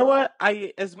 You know what?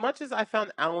 As much as I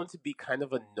found Alan to be kind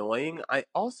of annoying, I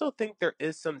also think there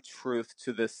is some truth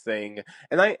to this thing,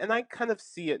 and I kind of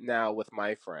see it now with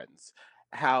my friends.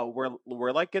 How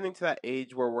we're like getting to that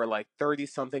age where we're like 30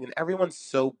 something, and everyone's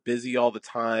so busy all the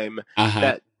time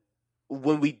that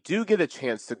when we do get a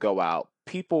chance to go out,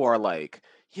 people are like,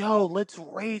 yo, let's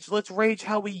rage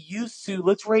how we used to.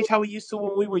 Let's rage how we used to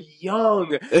when we were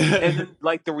young. And then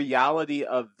like the reality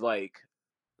of like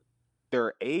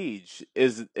their age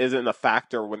isn't a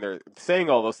factor when they're saying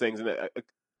all those things, and it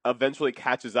eventually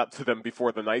catches up to them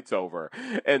before the night's over.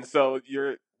 And so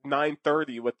you're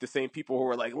 9:30 with the same people who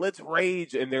are like, let's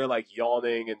rage, and they're like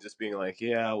yawning and just being like,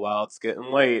 yeah, well, it's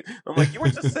getting late. I'm like, you were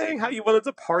just saying how you wanted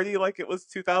to party like it was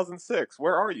 2006.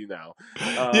 Where are you now?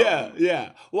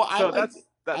 Yeah. Well, so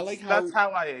that's how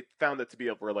I found it to be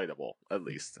relatable, at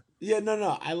least. Yeah,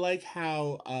 no. I like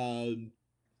how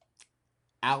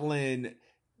Alan,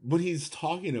 when he's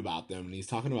talking about them and he's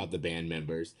talking about the band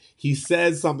members, he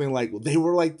says something like, they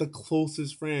were like the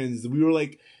closest friends. We were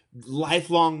like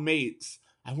lifelong mates.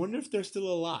 I wonder if they're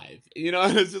still alive.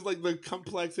 It's just like the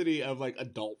complexity of like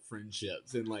adult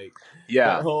friendships and like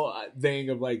that whole thing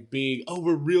of like being,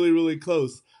 we're really, really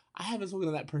close. I haven't spoken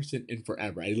to that person in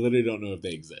forever. I literally don't know if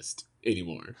they exist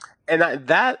anymore. And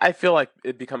I feel like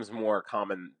it becomes more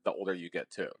common the older you get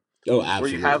too. Oh, absolutely.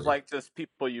 Where you have like just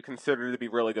people you consider to be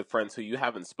really good friends who you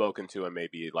haven't spoken to in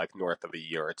maybe like north of a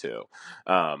year or two.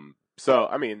 So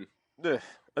I mean,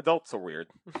 adults are weird.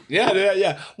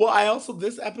 Yeah. Well,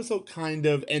 this episode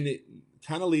it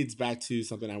kind of leads back to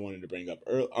something I wanted to bring up,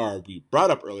 or we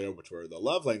brought up earlier, which were the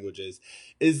love languages,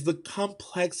 is the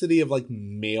complexity of like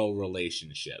male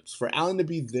relationships. For Alan to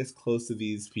be this close to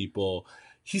these people,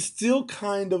 he's still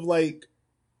kind of like,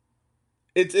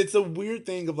 it's a weird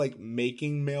thing of like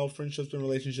making male friendships and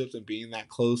relationships and being that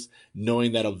close,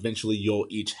 knowing that eventually you'll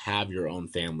each have your own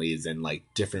families and like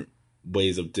different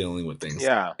ways of dealing with things.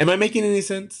 Yeah. Am I making any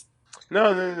sense?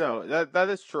 No. That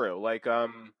is true. Like,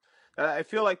 I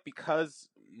feel like because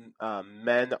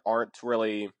men aren't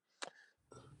really,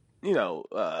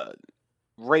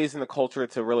 raised in the culture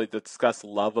to really discuss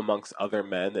love amongst other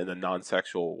men in a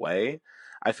non-sexual way,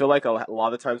 I feel like a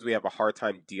lot of times we have a hard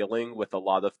time dealing with a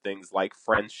lot of things like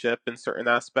friendship in certain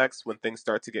aspects when things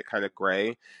start to get kind of gray,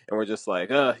 and we're just like,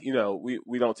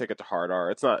 we don't take it to heart,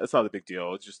 or it's not a big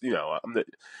deal. It's just,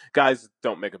 guys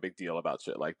don't make a big deal about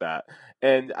shit like that.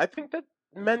 And I think that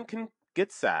men can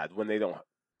get sad when they don't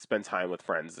spend time with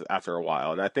friends after a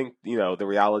while. And I think, the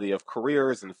reality of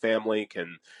careers and family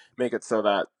can make it so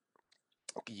that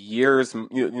years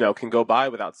can go by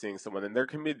without seeing someone, and there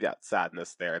can be that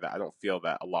sadness there that I don't feel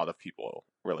that a lot of people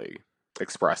really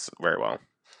express very well.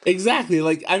 Exactly.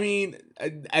 Like, I mean,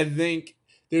 I think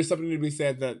there's something to be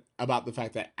said about the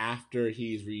fact that after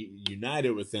he's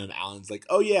reunited with them, Alan's like,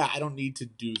 oh yeah, I don't need to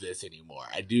do this anymore.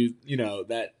 I do,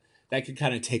 that could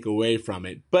kind of take away from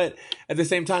it. But at the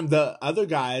same time, the other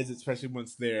guys, especially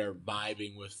once they're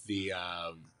vibing with the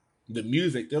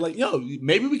music, they're like, yo,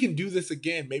 maybe we can do this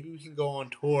again. Maybe we can go on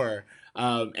tour.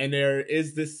 And there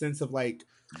is this sense of like,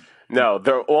 no,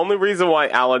 the only reason why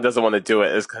Alan doesn't want to do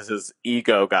it is because his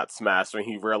ego got smashed when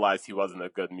he realized he wasn't a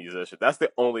good musician. That's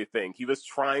the only thing. He was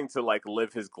trying to like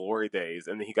live his glory days,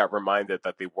 and then he got reminded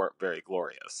that they weren't very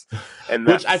glorious. And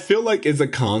which I feel like is a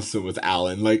constant with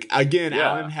Alan. Like, again,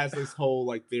 Alan has this whole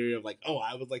like theory of like, oh,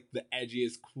 I was like the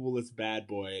edgiest, coolest bad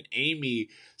boy. And Amy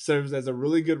serves as a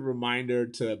really good reminder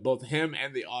to both him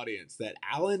and the audience that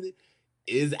Alan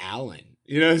is Alan.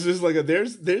 It's just like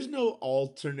there's no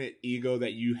alternate ego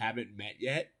that you haven't met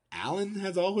yet. Alan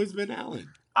has always been Alan.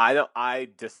 I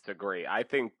disagree. I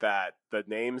think that the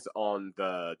names on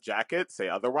the jacket say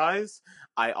otherwise.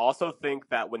 I also think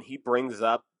that when he brings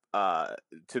up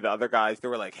to the other guys, they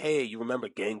were like, hey, you remember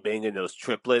gangbanging those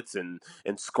triplets in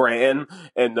Scranton?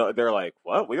 And they're like,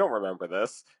 what? We don't remember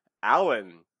this.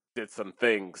 Alan did some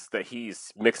things that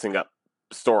he's mixing up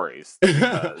stories.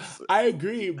 I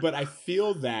agree, but I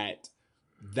feel that's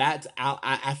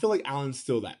I feel like Alan's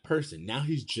still that person. Now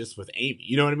he's just with Amy.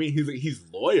 You know what I mean? He's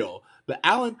loyal. But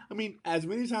Alan, I mean, as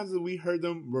many times as we heard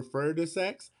them refer to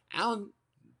sex, Alan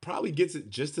probably gets it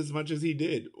just as much as he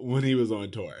did when he was on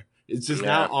tour. It's just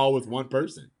now all with one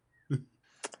person.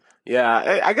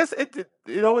 Yeah, I guess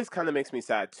it always kind of makes me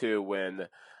sad too when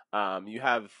you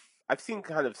have. I've seen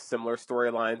kind of similar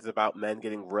storylines about men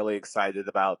getting really excited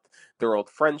about their old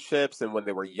friendships and when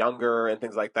they were younger and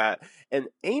things like that. And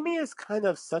Amy is kind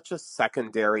of such a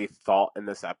secondary thought in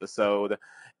this episode,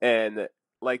 and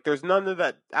like there's none of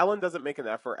that. Alan doesn't make an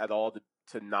effort at all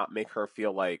to not make her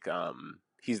feel like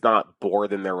he's not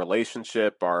bored in their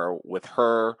relationship or with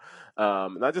her.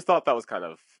 And I just thought that was kind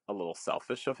of a little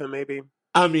selfish of him, maybe.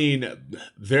 I mean,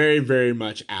 very, very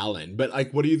much Alan. But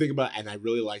like, what do you think about? And I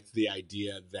really liked the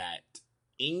idea that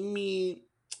Amy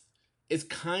is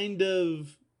kind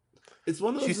of. It's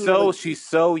one of those. She's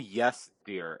so yes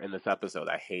dear in this episode.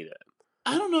 I hate it.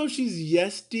 I don't know if she's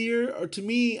yes dear, or to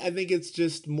me, I think it's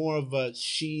just more of a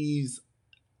she's.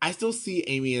 I still see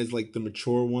Amy as like the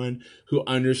mature one who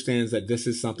understands that this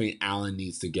is something Alan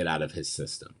needs to get out of his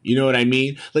system. You know what I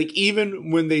mean? Like even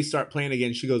when they start playing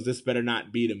again, she goes, "This better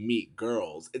not be to meet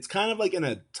girls." It's kind of like in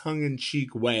a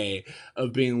tongue-in-cheek way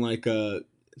of being like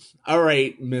all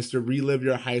right, mister, relive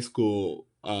your high school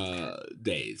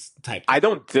days type. I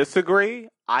don't disagree.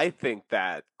 I think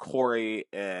that Corey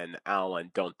and Alan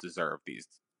don't deserve these.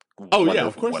 Oh yeah,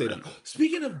 of course they don't.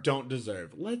 Speaking of don't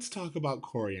deserve, let's talk about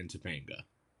Corey and Topanga.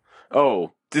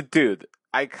 Oh, dude,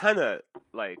 I kind of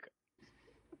like.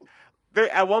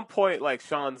 At one point, like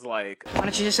Sean's like, "Why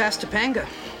don't you just ask Topanga?"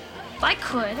 I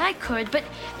could, but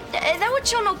that would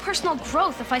show no personal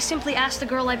growth if I simply asked the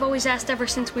girl I've always asked ever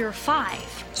since we were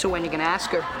 5. So when you gonna ask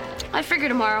her? I figure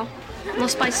tomorrow.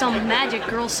 Unless by some magic,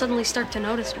 girls suddenly start to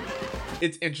notice me.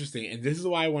 It's interesting, and this is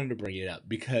why I wanted to bring it up,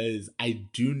 because I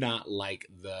do not like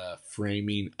the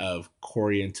framing of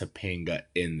Corey and Topanga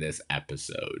in this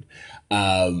episode.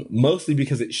 Mostly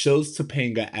because it shows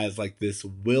Topanga as like this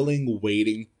willing,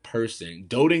 waiting person,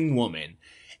 doting woman,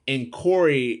 and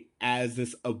Corey as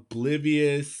this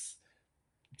oblivious,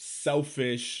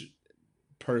 selfish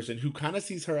person who kind of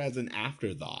sees her as an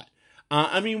afterthought.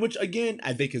 I mean, which again,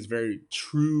 I think is very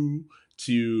true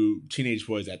to teenage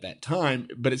boys at that time,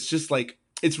 but it's just like,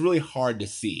 it's really hard to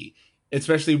see,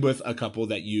 especially with a couple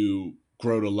that you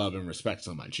grow to love and respect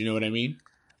so much. You know what I mean?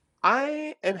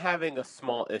 I am having a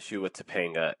small issue with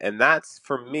Topanga, and that's,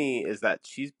 for me, is that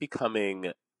she's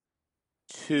becoming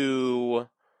too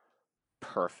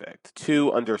perfect,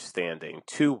 too understanding,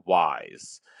 too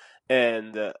wise.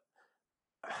 And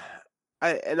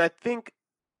I think,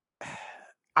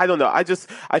 I don't know.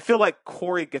 I feel like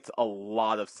Corey gets a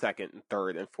lot of second and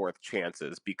third and fourth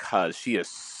chances because she is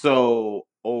so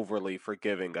overly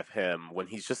forgiving of him when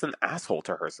he's just an asshole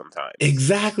to her sometimes.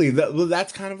 Exactly. Well,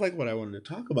 that's kind of like what I wanted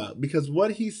to talk about, because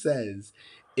what he says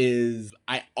is,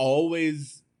 I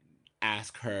always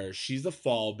ask her, she's a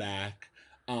fallback,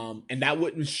 and that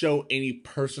wouldn't show any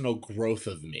personal growth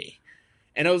of me.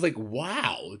 And I was like,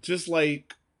 wow, just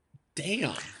like,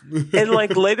 damn. And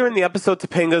like later in the episode,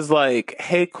 Topanga's like,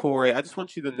 "Hey Corey, I just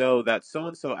want you to know that so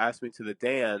and so asked me to the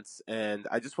dance, and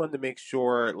I just wanted to make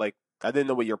sure, like, I didn't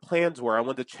know what your plans were. I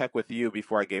wanted to check with you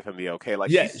before I gave him the okay."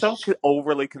 Like, she's so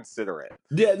overly considerate.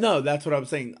 Yeah, no, that's what I'm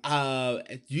saying.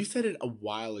 You said it a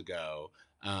while ago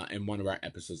in one of our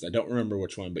episodes. I don't remember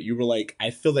which one, but you were like, I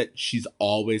feel that she's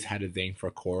always had a thing for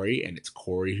Corey, and it's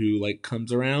Corey who like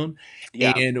comes around.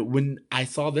 Yeah. And when I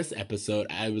saw this episode,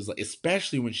 I was like,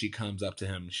 especially when she comes up to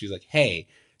him, she's like, "Hey,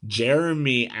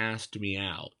 Jeremy asked me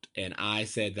out, and I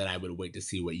said that I would wait to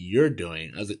see what you're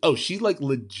doing." I was like, oh, she like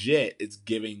legit is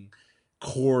giving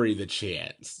Corey the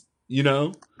chance. You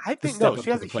know? I think no,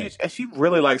 she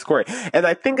really likes Corey. And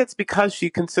I think it's because she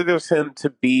considers him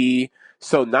to be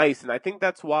so nice. And I think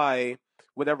that's why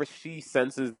whenever she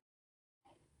senses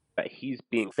that he's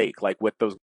being fake, like with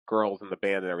those girls in the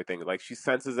band and everything, like she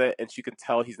senses it and she can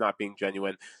tell he's not being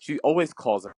genuine, she always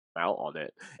calls him out on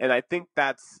it. And I think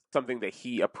that's something that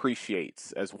he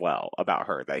appreciates as well about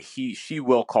her, that she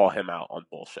will call him out on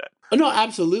bullshit. No,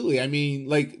 absolutely. I mean,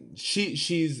 like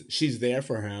she's there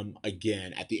for him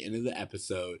again at the end of the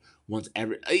episode.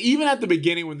 Even at the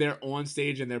beginning when they're on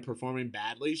stage and they're performing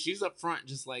badly, she's up front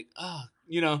just like, oh,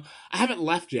 you know, I haven't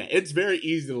left yet. It's very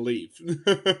easy to leave.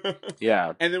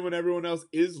 Yeah. And then when everyone else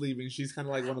is leaving, she's kind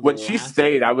of like one of the when she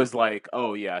stayed, I was like,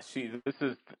 oh yeah,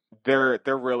 they're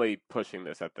really pushing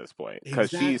this at this point,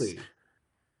 because exactly.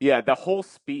 The whole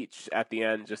speech at the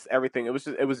end, just everything, it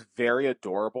was very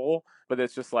adorable, but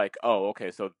it's just like, oh,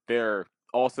 okay, so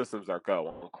all systems are go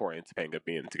on Corey and Topanga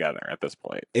being together at this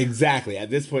point. Exactly. At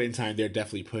this point in time, they're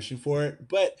definitely pushing for it,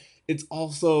 but it's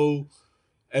also,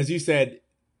 as you said,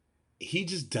 he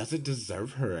just doesn't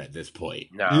deserve her at this point.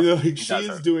 No, you know, he she is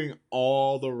doesn't. doing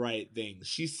all the right things.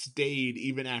 She stayed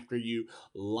even after you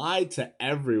lied to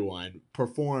everyone,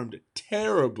 performed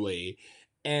terribly,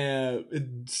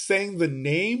 and sang the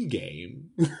name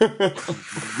game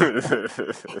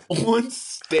on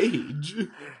stage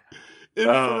in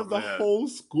front of the whole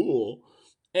school.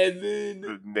 And then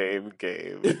the name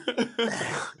game.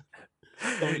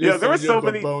 Yeah, there were so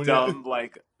many dumb,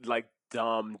 like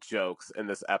dumb jokes in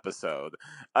this episode,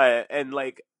 and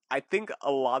like I think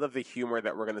a lot of the humor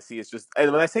that we're gonna see is just,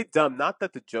 and when I say dumb, not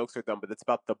that the jokes are dumb, but it's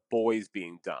about the boys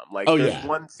being dumb. Like, there's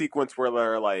one sequence where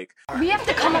they're like, "We have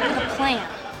to come up with a plan."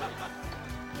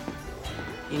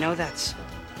 You know, that's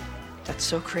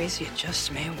so crazy. It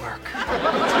just may work.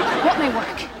 What may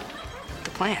work? The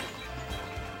plan.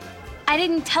 I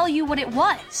didn't tell you what it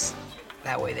was.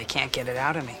 That way they can't get it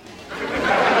out of me.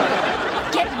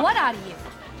 Get what out of you?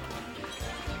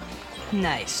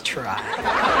 Nice try.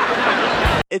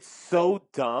 It's so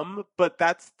dumb, but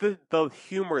that's the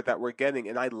humor that we're getting,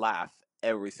 and I laugh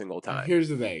every single time. Here's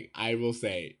the thing. I will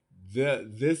say,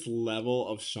 this level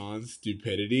of Sean's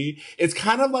stupidity, it's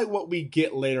kind of like what we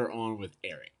get later on with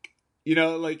Eric. You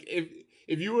know, like, if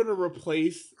you were to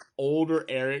replace older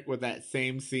Eric with that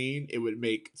same scene, it would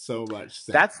make so much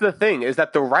sense. That's the thing, is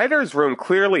that the writer's room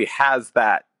clearly has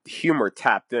that humor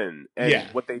tapped in. And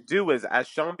what they do is, as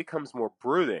Sean becomes more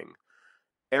brooding,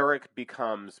 Eric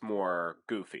becomes more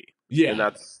goofy. Yeah. And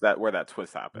that's where that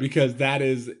twist happens. Because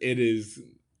it is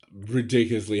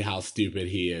ridiculously how stupid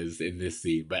he is in this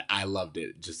scene, but I loved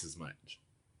it just as much.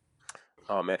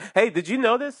 Oh man. Hey, did you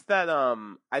notice that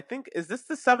I think, is this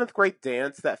the 7th grade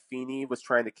dance that Feeney was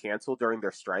trying to cancel during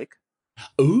their strike?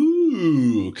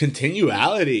 Ooh,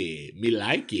 continuality. Me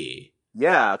like it.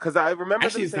 Yeah, because I remember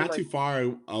actually it's not too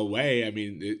far away. I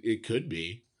mean, it could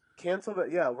be. Cancel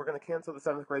that. Yeah, we're gonna cancel the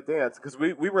 7th grade dance because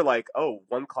we were like, oh,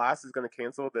 one class is gonna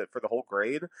cancel it for the whole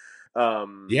grade.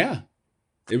 Yeah,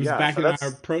 it was back in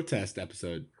our protest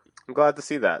episode. I'm glad to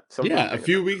see that. A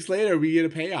few weeks later we get a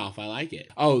payoff. I like it.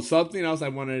 Oh, something else I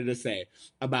wanted to say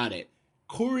about it.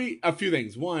 Corey, a few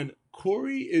things. One,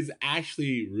 Corey is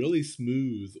actually really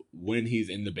smooth when he's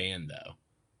in the band, though.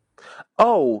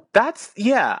 Oh,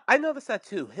 I noticed that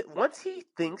too. Once he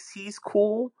thinks he's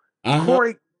cool,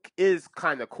 Corey is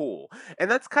kind of cool. And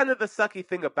that's kind of the sucky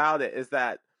thing about it, is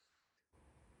that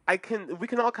we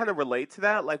can all kind of relate to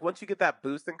that. Like, once you get that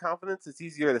boost in confidence, it's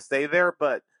easier to stay there.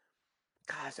 But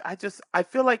gosh, I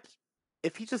feel like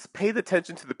if he just paid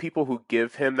attention to the people who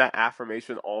give him that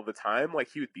affirmation all the time, like,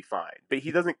 he would be fine. But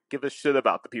he doesn't give a shit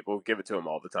about the people who give it to him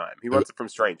all the time. He wants it from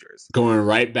strangers. Going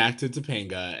right back to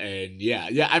Topanga. And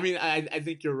yeah. I mean, I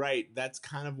think you're right. That's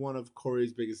kind of one of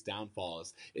Corey's biggest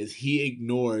downfalls, is he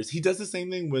does the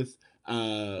same thing with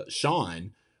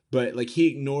Sean, but like, he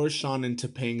ignores Sean and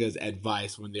Topanga's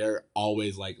advice when they're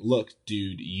always like, look,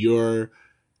 dude, you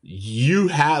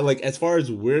have, like, as far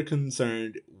as we're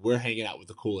concerned, we're hanging out with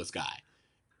the coolest guy.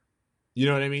 You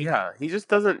know what I mean? Yeah, he just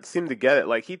doesn't seem to get it.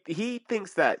 Like, he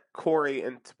thinks that Corey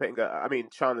and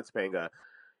Sean and Topanga,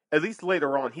 at least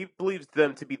later on, he believes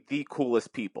them to be the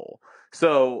coolest people.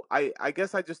 So I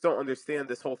guess I just don't understand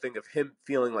this whole thing of him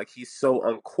feeling like he's so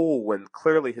uncool when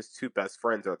clearly his two best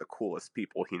friends are the coolest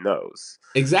people he knows.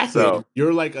 Exactly. So,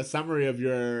 you're like a summary of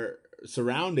your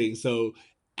surroundings. So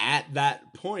at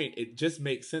that point, it just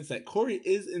makes sense that Corey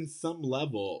is, in some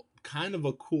level, kind of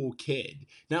a cool kid.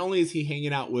 Not only is he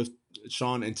hanging out with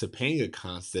Sean and Topanga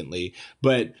constantly,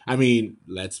 but I mean,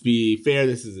 let's be fair,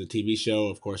 this is a TV show,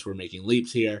 of course we're making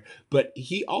leaps here, but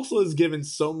he also is given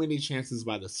so many chances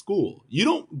by the school. You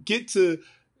don't get to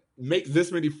make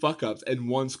this many fuck ups in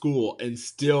one school and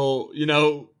still, you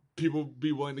know, people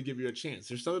be willing to give you a chance.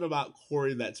 There's something about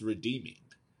Corey that's redeeming.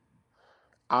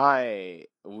 I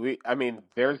mean,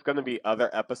 there's going to be other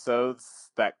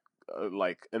episodes that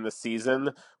like in the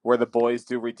season where the boys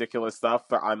do ridiculous stuff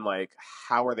that I'm like,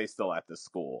 how are they still at this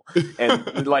school?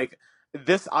 And like,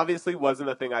 this obviously wasn't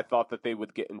a thing I thought that they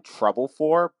would get in trouble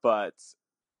for, but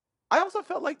I also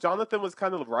felt like Jonathan was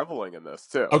kind of reveling in this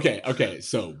too. Okay.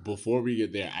 So before we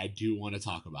get there, I do want to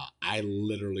talk about, I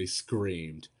literally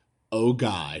screamed, oh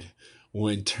God,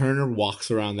 when Turner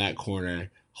walks around that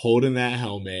corner holding that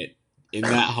helmet in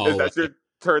that hallway. Is that your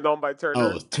turned on by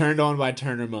Turner? Oh, turned on by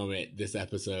Turner moment this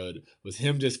episode was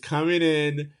him just coming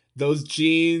in, those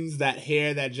jeans, that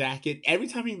hair, that jacket, every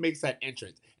time he makes that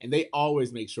entrance. And they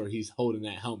always make sure he's holding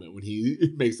that helmet when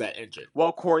he makes that entrance.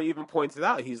 Well, Corey even points it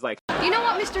out. He's like, you know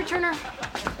what, Mr. Turner?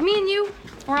 Me and you,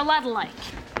 we're a lot alike.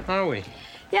 Are we?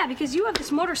 Yeah, because you have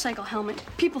this motorcycle helmet.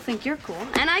 People think you're cool.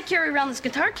 And I carry around this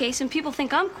guitar case, and people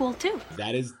think I'm cool, too.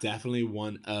 That is definitely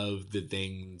one of the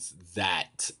things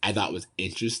that I thought was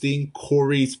interesting.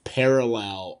 Corey's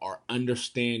parallel or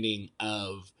understanding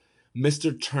of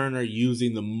Mr. Turner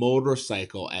using the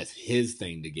motorcycle as his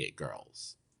thing to get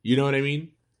girls. You know what I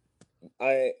mean?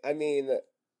 I mean,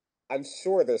 I'm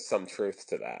sure there's some truth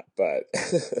to that, but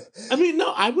I mean,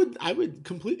 no, I would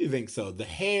completely think so. The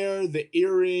hair, the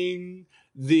earring,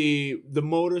 the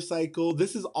motorcycle,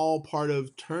 this is all part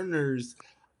of Turner's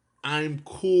I'm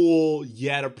cool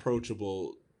yet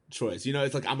approachable choice. You know,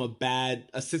 it's like I'm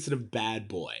a sensitive bad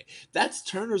boy. That's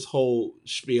Turner's whole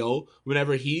spiel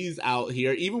whenever he's out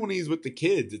here, even when he's with the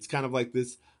kids. It's kind of like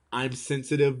this I'm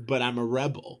sensitive but I'm a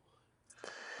rebel.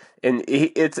 And he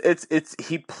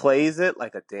plays it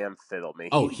like a damn fiddle, man.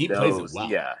 He plays it well.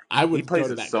 Yeah, I would go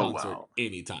to that concert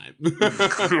anytime.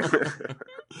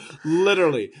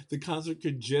 Literally, the concert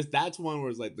could that's one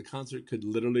where it's like the concert could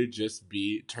literally just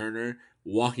be Turner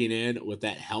walking in with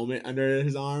that helmet under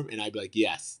his arm, and I'd be like,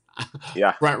 yes,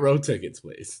 yeah, front row tickets,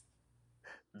 please.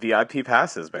 VIP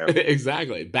passes, man.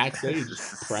 Exactly, backstage,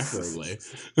 preferably.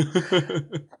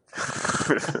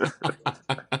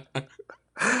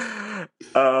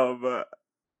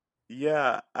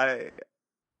 Yeah, I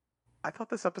thought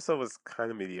this episode was kind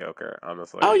of mediocre,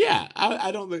 honestly. Oh yeah,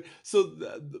 I don't think so.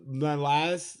 My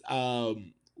last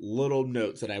little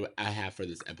notes that I have for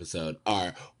this episode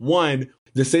are: one,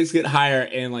 the stakes get higher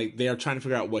and like they are trying to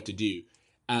figure out what to do.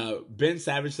 Ben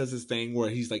Savage does this thing where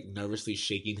he's like nervously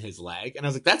shaking his leg, and I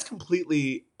was like, that's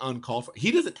completely uncalled for.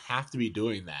 He doesn't have to be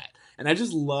doing that, and I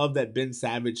just love that Ben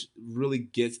Savage really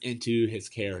gets into his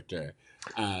character.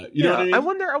 You know what I mean? I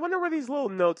wonder where these little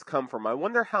notes come from. I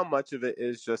wonder how much of it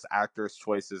is just actors'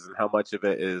 choices and how much of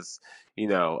it is, you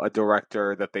know, a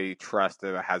director that they trust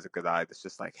that has a good eye that's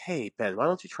just like, hey, Ben, why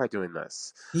don't you try doing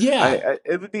this? Yeah.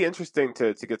 It would be interesting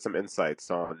to get some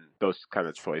insights on those kind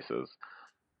of choices.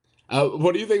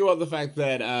 What do you think about the fact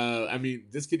that, I mean,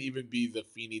 this could even be the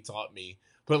Feeney taught me,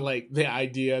 but like the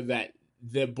idea that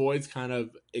the boys kind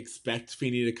of expect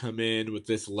Feeney to come in with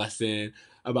this lesson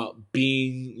about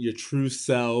being your true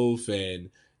self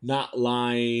and not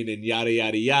lying and yada,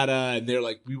 yada, yada. And they're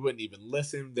like, we wouldn't even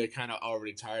listen. They're kind of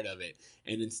already tired of it.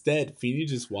 And instead, Feeney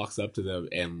just walks up to them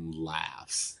and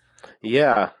laughs.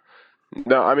 Yeah.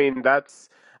 No, I mean,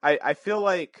 I feel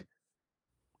like,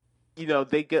 you know,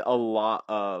 they get a lot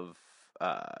of,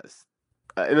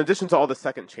 in addition to all the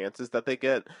second chances that they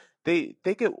get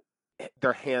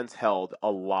their hands held a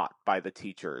lot by the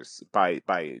teachers, by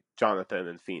Jonathan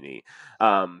and Feeney,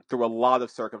 through a lot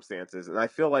of circumstances. And I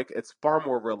feel like it's far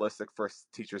more realistic for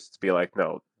teachers to be like,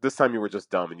 no, this time you were just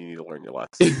dumb and you need to learn your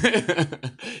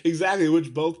lesson. Exactly,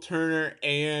 which both Turner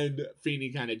and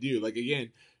Feeney kind of do. Like, again,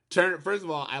 Turner, first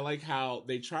of all, I like how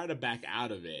they try to back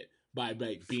out of it by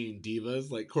like being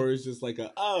divas. Like, Corey's just like,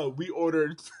 we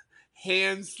ordered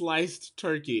hand-sliced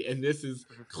turkey, and this is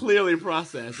clearly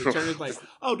processed. And Turner's like,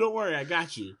 oh, don't worry, I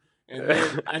got you. And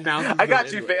then announces I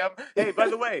got you, fam. Hey, by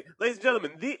the way, ladies and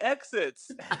gentlemen, the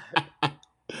exits.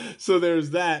 So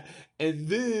there's that. And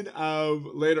then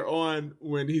later on,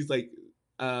 when he's like,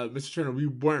 Mr. Turner, we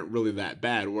weren't really that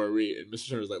bad, were we? And Mr.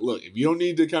 Turner's like, look, if you don't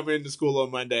need to come into school on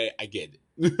Monday, I get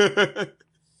it.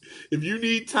 If you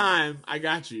need time, I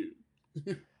got you.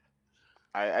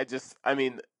 I just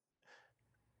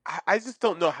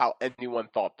don't know how anyone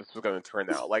thought this was going to turn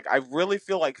out. Like, I really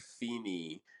feel like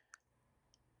Feeney,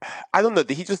 I don't know,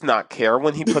 did he just not care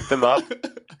when he put them up?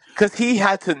 Because he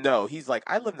had to know. He's like,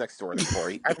 I live next door to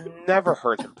Corey. I've never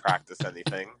heard him practice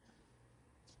anything.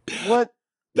 What?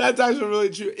 That's actually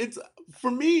really true. It's, for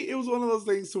me, it was one of those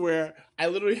things to where I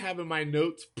literally have in my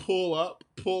notes, pull up.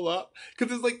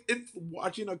 Because it's like, it's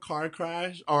watching a car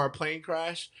crash or a plane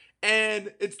crash.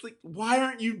 And it's like, why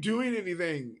aren't you doing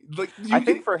anything? Like, I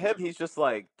think for him, he's just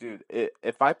like, dude,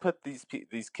 if I put these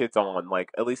kids on,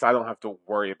 like, at least I don't have to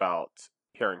worry about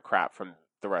hearing crap from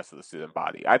the rest of the student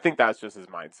body. I think that's just his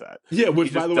mindset. Yeah, which,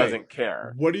 he just by the way, doesn't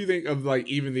care. What do you think of, like,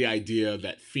 even the idea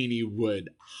that Feeney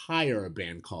would hire a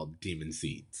band called Demon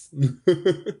Seeds?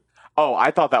 Oh,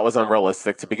 I thought that was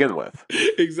unrealistic to begin with.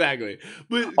 Exactly.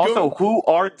 But also, who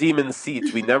are Demon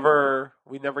Seeds? We never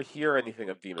hear anything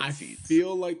of Demon Seeds. I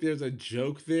feel like there's a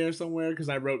joke there somewhere because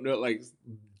I wrote note like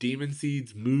Demon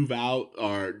Seeds move out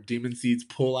or Demon Seeds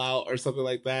pull out or something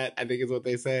like that, I think is what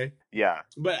they say. Yeah.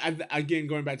 But again,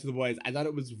 going back to the boys, I thought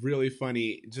it was really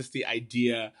funny just the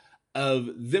idea of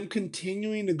them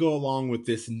continuing to go along with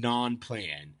this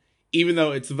non-plan, even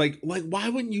though it's like why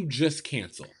wouldn't you just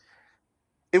cancel?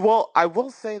 Well, I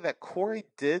will say that Corey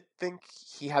did think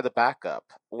he had a backup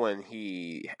when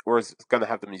he was going to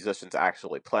have the musicians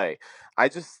actually play. I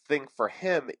just think for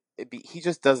him, he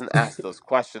just doesn't ask those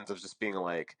questions of just being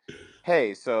like,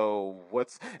 "Hey, so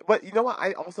what's?" But you know what?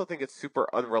 I also think it's super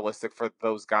unrealistic for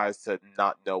those guys to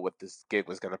not know what this gig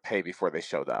was going to pay before they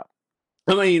showed up.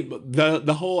 I mean,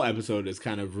 the whole episode is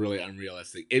kind of really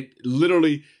unrealistic. It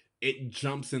literally it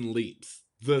jumps and leaps.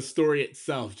 The story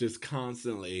itself just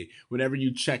constantly, whenever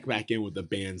you check back in with the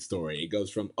band story, it goes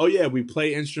from, oh yeah, we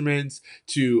play instruments,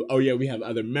 to, oh yeah, we have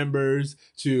other members,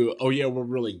 to, oh yeah, we're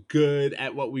really good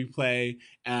at what we play,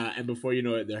 and before you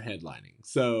know it, they're headlining.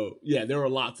 So yeah, there were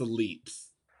lots of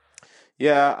leaps.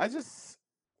 Yeah, I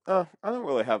don't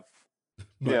really have.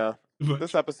 But, yeah,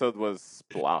 this episode was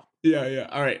blah. Yeah.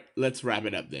 All right, let's wrap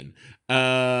it up then.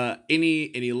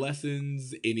 Any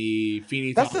lessons? Any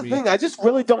Feeny? That's the thing. I just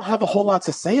really don't have a whole lot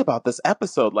to say about this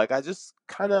episode. Like, I just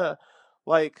kind of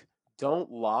like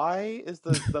don't lie is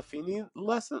the Feeny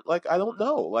lesson. Like, I don't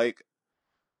know. Like,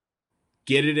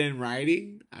 get it in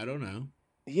writing. I don't know.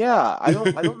 Yeah, I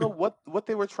don't know what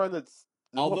they were trying to.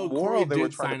 Although Corey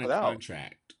did sign a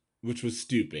contract, which was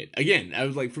stupid. Again, I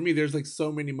was like, for me, there's like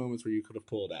so many moments where you could have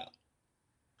pulled out.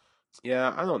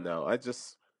 Yeah, I don't know. I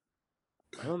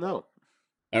don't know.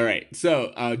 All right.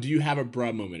 So, do you have a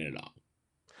bruh moment at all?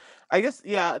 I guess,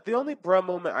 yeah, the only bruh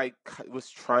moment I was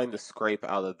trying to scrape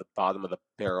out of the bottom of the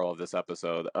barrel of this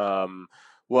episode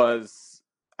was,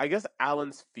 I guess,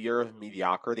 Alan's fear of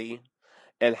mediocrity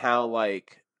and how,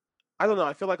 like, I don't know,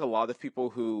 I feel like a lot of people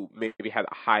who maybe had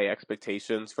high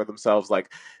expectations for themselves,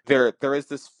 like, there is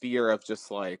this fear of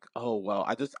just like, oh, well,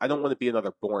 I don't want to be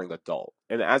another boring adult.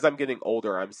 And as I'm getting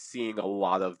older, I'm seeing a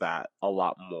lot of that, a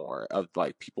lot more of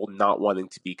like people not wanting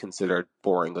to be considered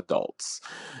boring adults.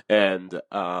 And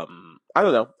I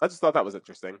don't know, I just thought that was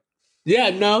interesting.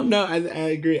 Yeah, no, I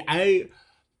agree.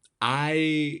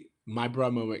 My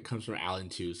bruh moment comes from Alan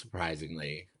too,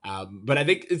 surprisingly. But I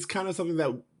think it's kind of something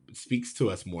that speaks to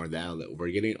us more now that we're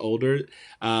getting older.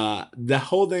 The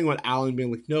whole thing with Alan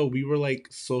being like, no, we were like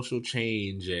social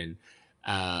change and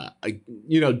like,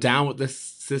 you know, down with the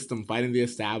system, fighting the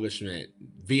establishment,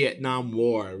 Vietnam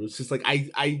War. It was just like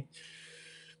I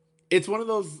it's one of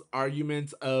those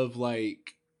arguments of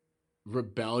like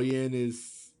rebellion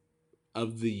is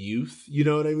of the youth, you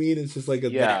know what I mean? It's just like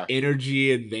that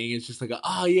energy and thing. It's just like,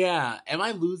 oh yeah, am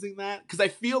I losing that? Because I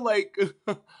feel like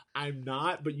I'm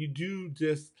not, but you do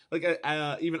just like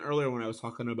even earlier when I was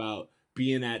talking about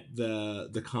being at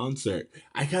the concert,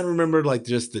 I kind of remember like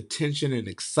just the tension and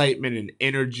excitement and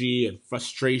energy and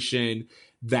frustration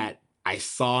that I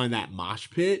saw in that mosh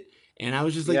pit, and I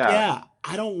was just like, yeah,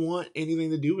 I don't want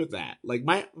anything to do with that. Like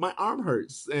my arm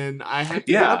hurts and I have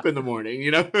to get up in the morning,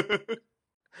 you know.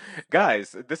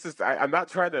 Guys, I'm not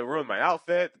trying to ruin my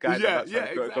outfit. Guys, I'm not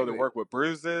trying to go to work with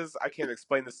bruises. I can't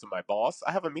explain this to my boss.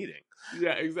 I have a meeting.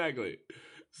 Yeah, exactly.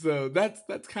 So that's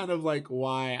kind of like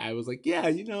why I was like, yeah,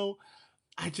 you know,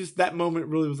 that moment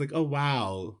really was like, oh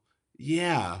wow.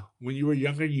 Yeah, when you were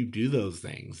younger, you do those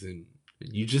things and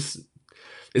you just,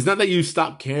 it's not that you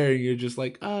stop caring. You're just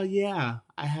like, oh yeah,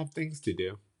 I have things to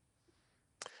do.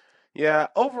 Yeah,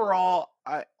 overall,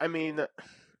 I mean,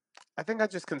 I think I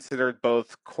just considered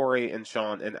both Corey and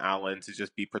Sean and Alan to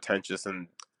just be pretentious in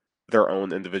their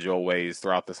own individual ways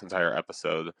throughout this entire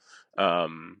episode.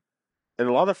 And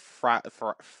a lot of,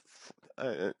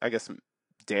 I guess,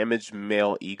 damaged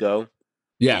male ego.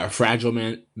 Yeah, fragile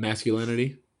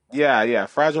masculinity. Yeah,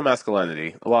 fragile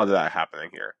masculinity. A lot of that happening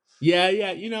here. Yeah,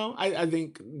 you know, I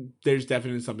think there's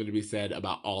definitely something to be said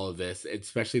about all of this,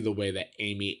 especially the way that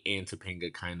Amy and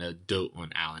Topanga kind of dote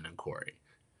on Alan and Corey.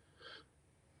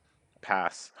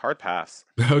 Pass. Hard pass.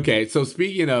 Okay, so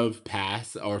speaking of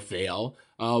pass or fail,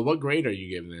 what grade are you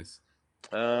giving this?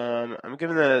 I'm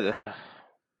giving it.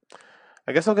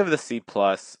 I guess I'll give it a C+.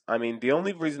 I mean, the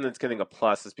only reason it's getting a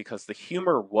plus is because the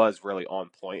humor was really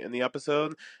on point in the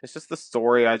episode. It's just the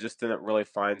story I just didn't really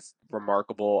find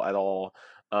remarkable at all.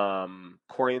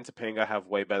 Corey and Topanga have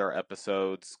way better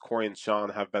episodes. Corey and Sean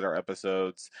have better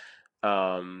episodes.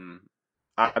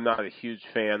 I'm not a huge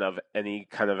fan of any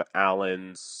kind of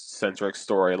Alan-centric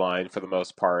storyline for the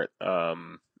most part.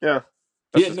 It's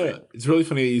really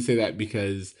funny that you say that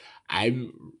because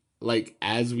I'm like,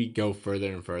 as we go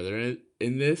further and further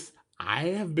in this, I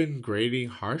have been grading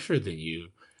harsher than you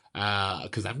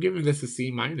because I'm giving this a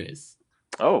C-.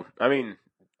 Oh, I mean,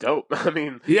 dope. I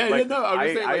mean,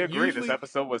 I agree. This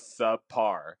episode was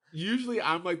subpar. Usually,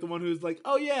 I'm like the one who's like,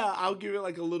 "Oh yeah, I'll give it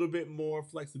like a little bit more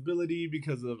flexibility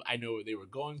because of I know what they were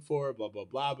going for, blah blah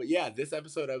blah." But yeah, this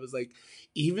episode, I was like,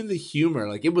 even the humor,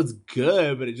 like it was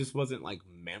good, but it just wasn't like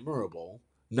memorable.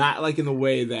 not like in the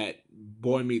way that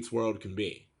Boy Meets World can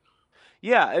be.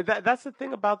 Yeah, that's the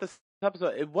thing about this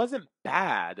episode. It wasn't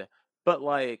bad, but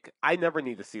like I never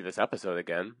need to see this episode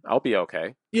again. I'll be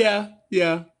okay. Yeah.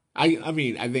 I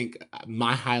mean, I think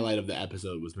my highlight of the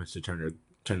episode was Mr. Turner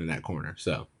turning that corner.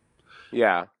 So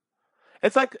yeah,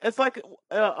 it's like you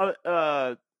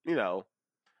know,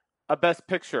 a Best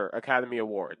Picture Academy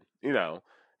Award. You know,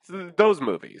 those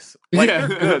movies like they're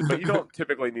good, but you don't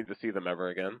typically need to see them ever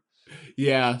again.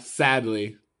 Yeah,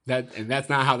 sadly. That's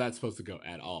not how that's supposed to go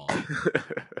at all.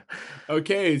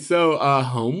 Okay, so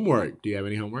homework. Do you have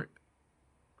any homework?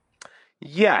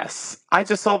 Yes, I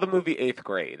just saw the movie 8th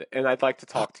Grade, and I'd like to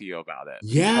talk to you about it.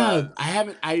 Yeah, I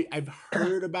haven't. I've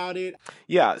heard about it.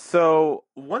 Yeah, so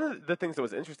one of the things that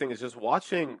was interesting is just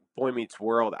watching Boy Meets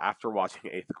World after watching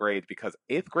 8th Grade, because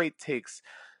 8th Grade takes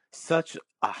such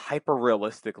a hyper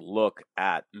realistic look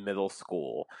at middle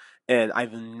school, and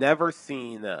I've never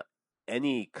seen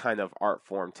any kind of art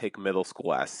form take middle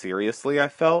school as seriously. I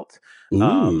felt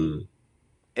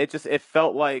it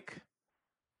felt like,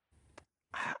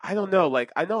 I don't know,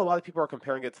 like I know a lot of people are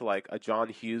comparing it to like a John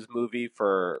Hughes movie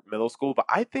for middle school, but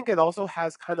I think it also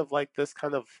has kind of like this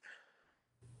kind of,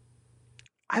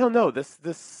 I don't know,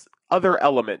 this other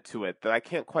element to it that I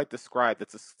can't quite describe,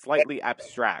 that's a slightly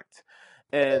abstract.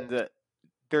 And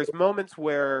there's moments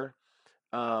where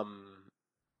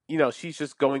you know, she's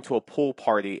just going to a pool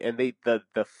party, and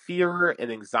the fear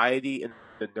and anxiety and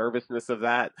the nervousness of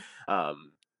that,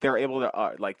 they're able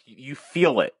to like you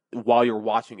feel it while you're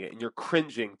watching it, and you're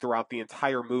cringing throughout the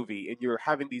entire movie, and you're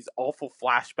having these awful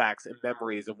flashbacks and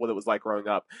memories of what it was like growing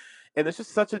up. And it's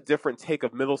just such a different take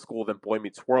of middle school than Boy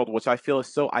Meets World, which I feel is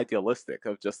so idealistic,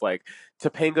 of just like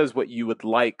Topanga's what you would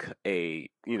like a,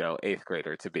 you know, 8th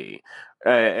grader to be.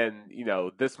 And you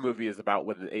know, this movie is about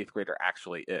what an 8th grader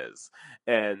actually is.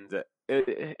 And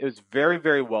it was very,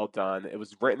 very well done. It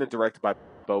was written and directed by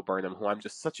Bo Burnham, who I'm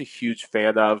just such a huge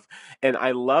fan of. And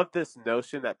I love this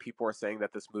notion that people are saying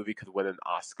that this movie could win an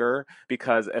Oscar,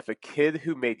 because if a kid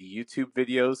who made YouTube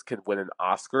videos can win an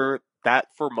Oscar, that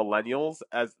for millennials,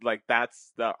 as like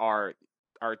that's our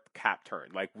cap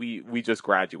turn. Like we just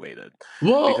graduated.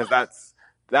 Whoa. Because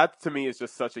that to me is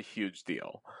just such a huge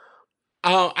deal.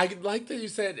 I like that you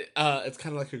said it's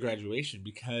kind of like a graduation,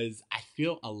 because I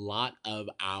feel a lot of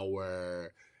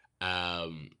our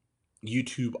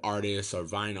YouTube artists or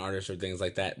Vine artists or things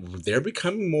like that, they're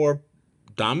becoming more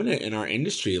dominant in our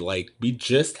industry. Like we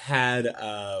just had,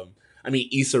 I mean,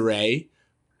 Issa Rae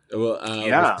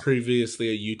was previously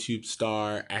a YouTube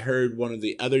star. I heard one of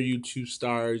the other YouTube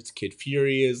stars, Kid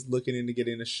Fury, is looking into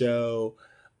getting a show.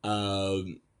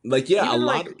 Like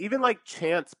yeah, even like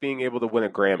Chance being able to win a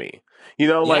Grammy, you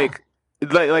know, like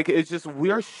it's just, we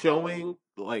are showing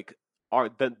like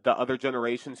the other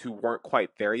generations who weren't quite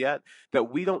there yet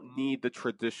that we don't need the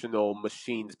traditional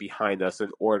machines behind us in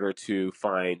order to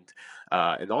find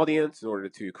an audience, in order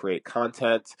to create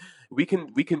content. We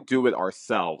can do it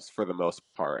ourselves for the most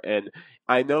part. And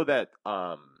I know that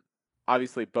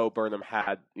obviously Bo Burnham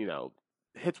had, you know,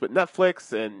 hits with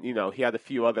Netflix, and you know, he had a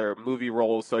few other movie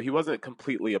roles, so he wasn't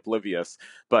completely oblivious,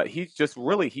 but he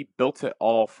built it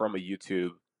all from a YouTube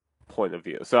point of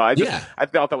view. So I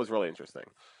thought that was really interesting.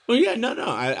 Well, yeah, no,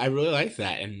 I really like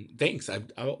that, and thanks.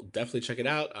 I'll definitely check it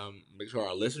out. Make sure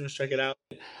our listeners check it out.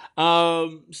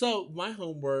 So my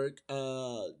homework,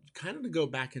 kind of to go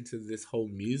back into this whole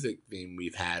music theme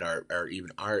we've had, or even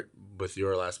art with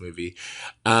your last movie.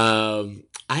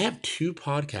 I have 2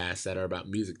 podcasts that are about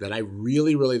music that I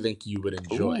really, really think you would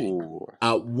enjoy.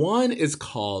 One is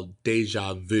called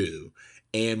Deja Vu.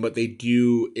 And what they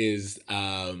do is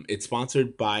it's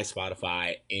sponsored by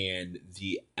Spotify, and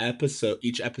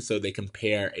each episode they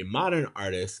compare a modern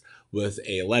artist with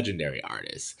a legendary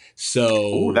artist.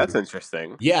 So that's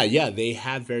interesting. Yeah, they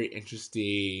have very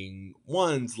interesting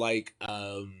ones, like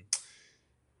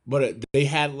they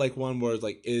had like one where it's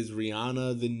like, is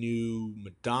Rihanna the new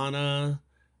Madonna?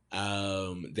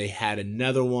 They had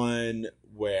another one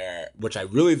which I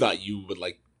really thought you would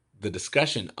like the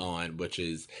discussion on, which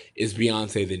is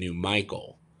Beyonce the new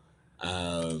Michael?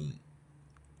 I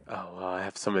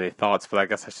have so many thoughts, but I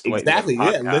guess I should wait. Exactly.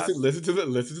 Yeah. Listen to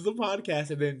the podcast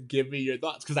and then give me your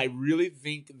thoughts, because I really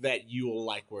think that you will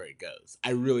like where it goes.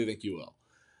 I really think you will.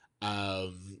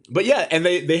 But yeah, and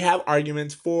they have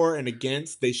arguments for and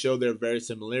against. They show their very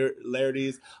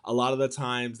similarities. A lot of the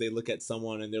times they look at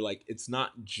someone and they're like, it's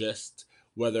not just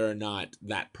whether or not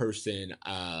that person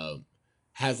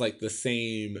has like the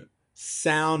same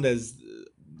sound as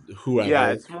whoever. Yeah,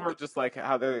 it's more just like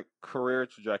how their career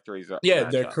trajectories are. Yeah,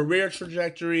 their career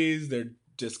trajectories, their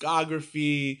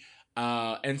discography,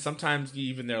 and sometimes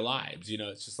even their lives. You know,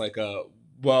 it's just like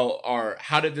or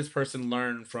how did this person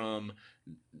learn from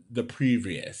the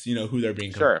previous, who they're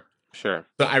being. Sure. So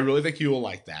I really think you will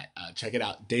like that. Check it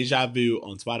out. Deja Vu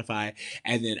on Spotify.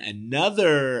 And then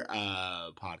another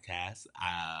podcast,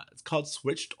 it's called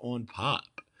Switched on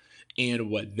Pop. And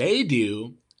what they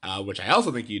do, which I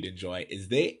also think you'd enjoy, is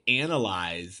they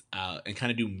analyze and kind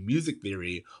of do music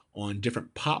theory on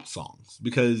different pop songs.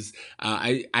 Because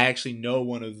I actually know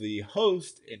one of the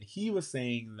hosts, and he was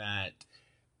saying that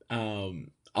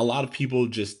a lot of people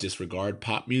just disregard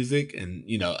pop music and,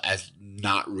 as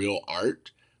not real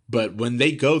art. But when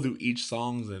they go through each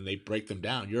songs and they break them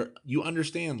down, you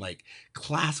understand like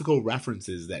classical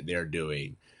references that they're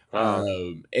doing,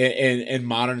 and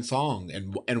modern song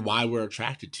and why we're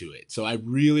attracted to it. So I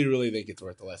really, really think it's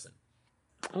worth a listen.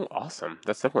 Oh, awesome!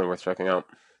 That's definitely worth checking out.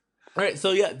 All right,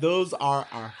 so yeah, those are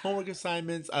our homework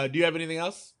assignments. Do you have anything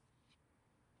else?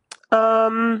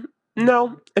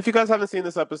 No. If you guys haven't seen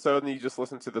this episode and you just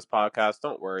listened to this podcast,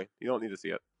 don't worry. You don't need to see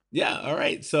it. Yeah, all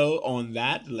right. So on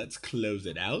that, let's close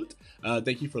it out.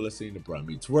 Thank you for listening to Bruh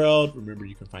Meets World. Remember,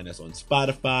 you can find us on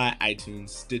Spotify, iTunes,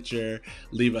 Stitcher.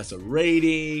 Leave us a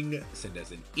rating, send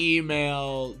us an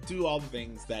email, do all the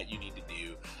things that you need to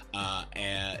do.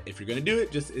 And if you're going to do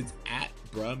it, it's at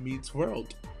Bruh Meets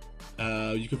World.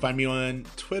 You can find me on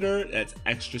Twitter. That's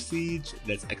Extra Siege.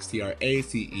 That's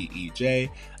XTRACEEJ.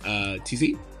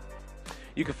 TC?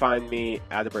 You can find me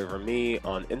at @ABraverMe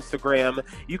on Instagram.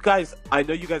 You guys, I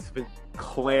know you guys have been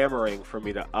clamoring for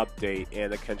me to update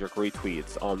Anna Kendrick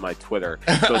retweets on my Twitter.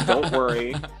 So don't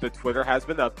worry, the Twitter has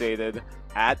been updated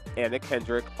at Anna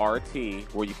Kendrick RT,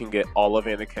 where you can get all of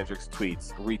Anna Kendrick's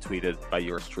tweets retweeted by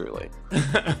yours truly.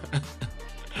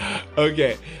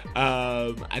 Okay,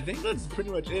 I think that's pretty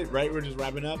much it, right? We're just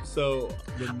wrapping up. So,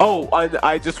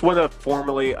 I just want to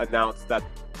formally announce that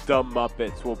the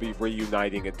Muppets will be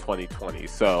reuniting in 2020.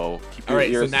 So keep your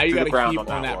ears so now you to the ground keep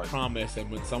on that promise. And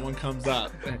when someone comes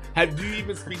up, do you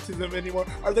even speak to them anymore?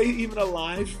 Are they even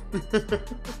alive?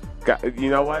 You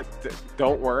know what?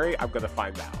 Don't worry, I'm gonna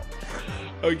find out.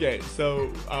 Okay, so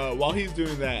while he's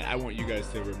doing that, I want you guys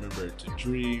to remember to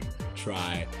dream,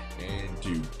 try, and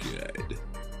do good.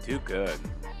 Do good.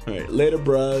 All right, later,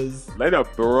 bruhs. Later,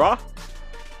 bruh.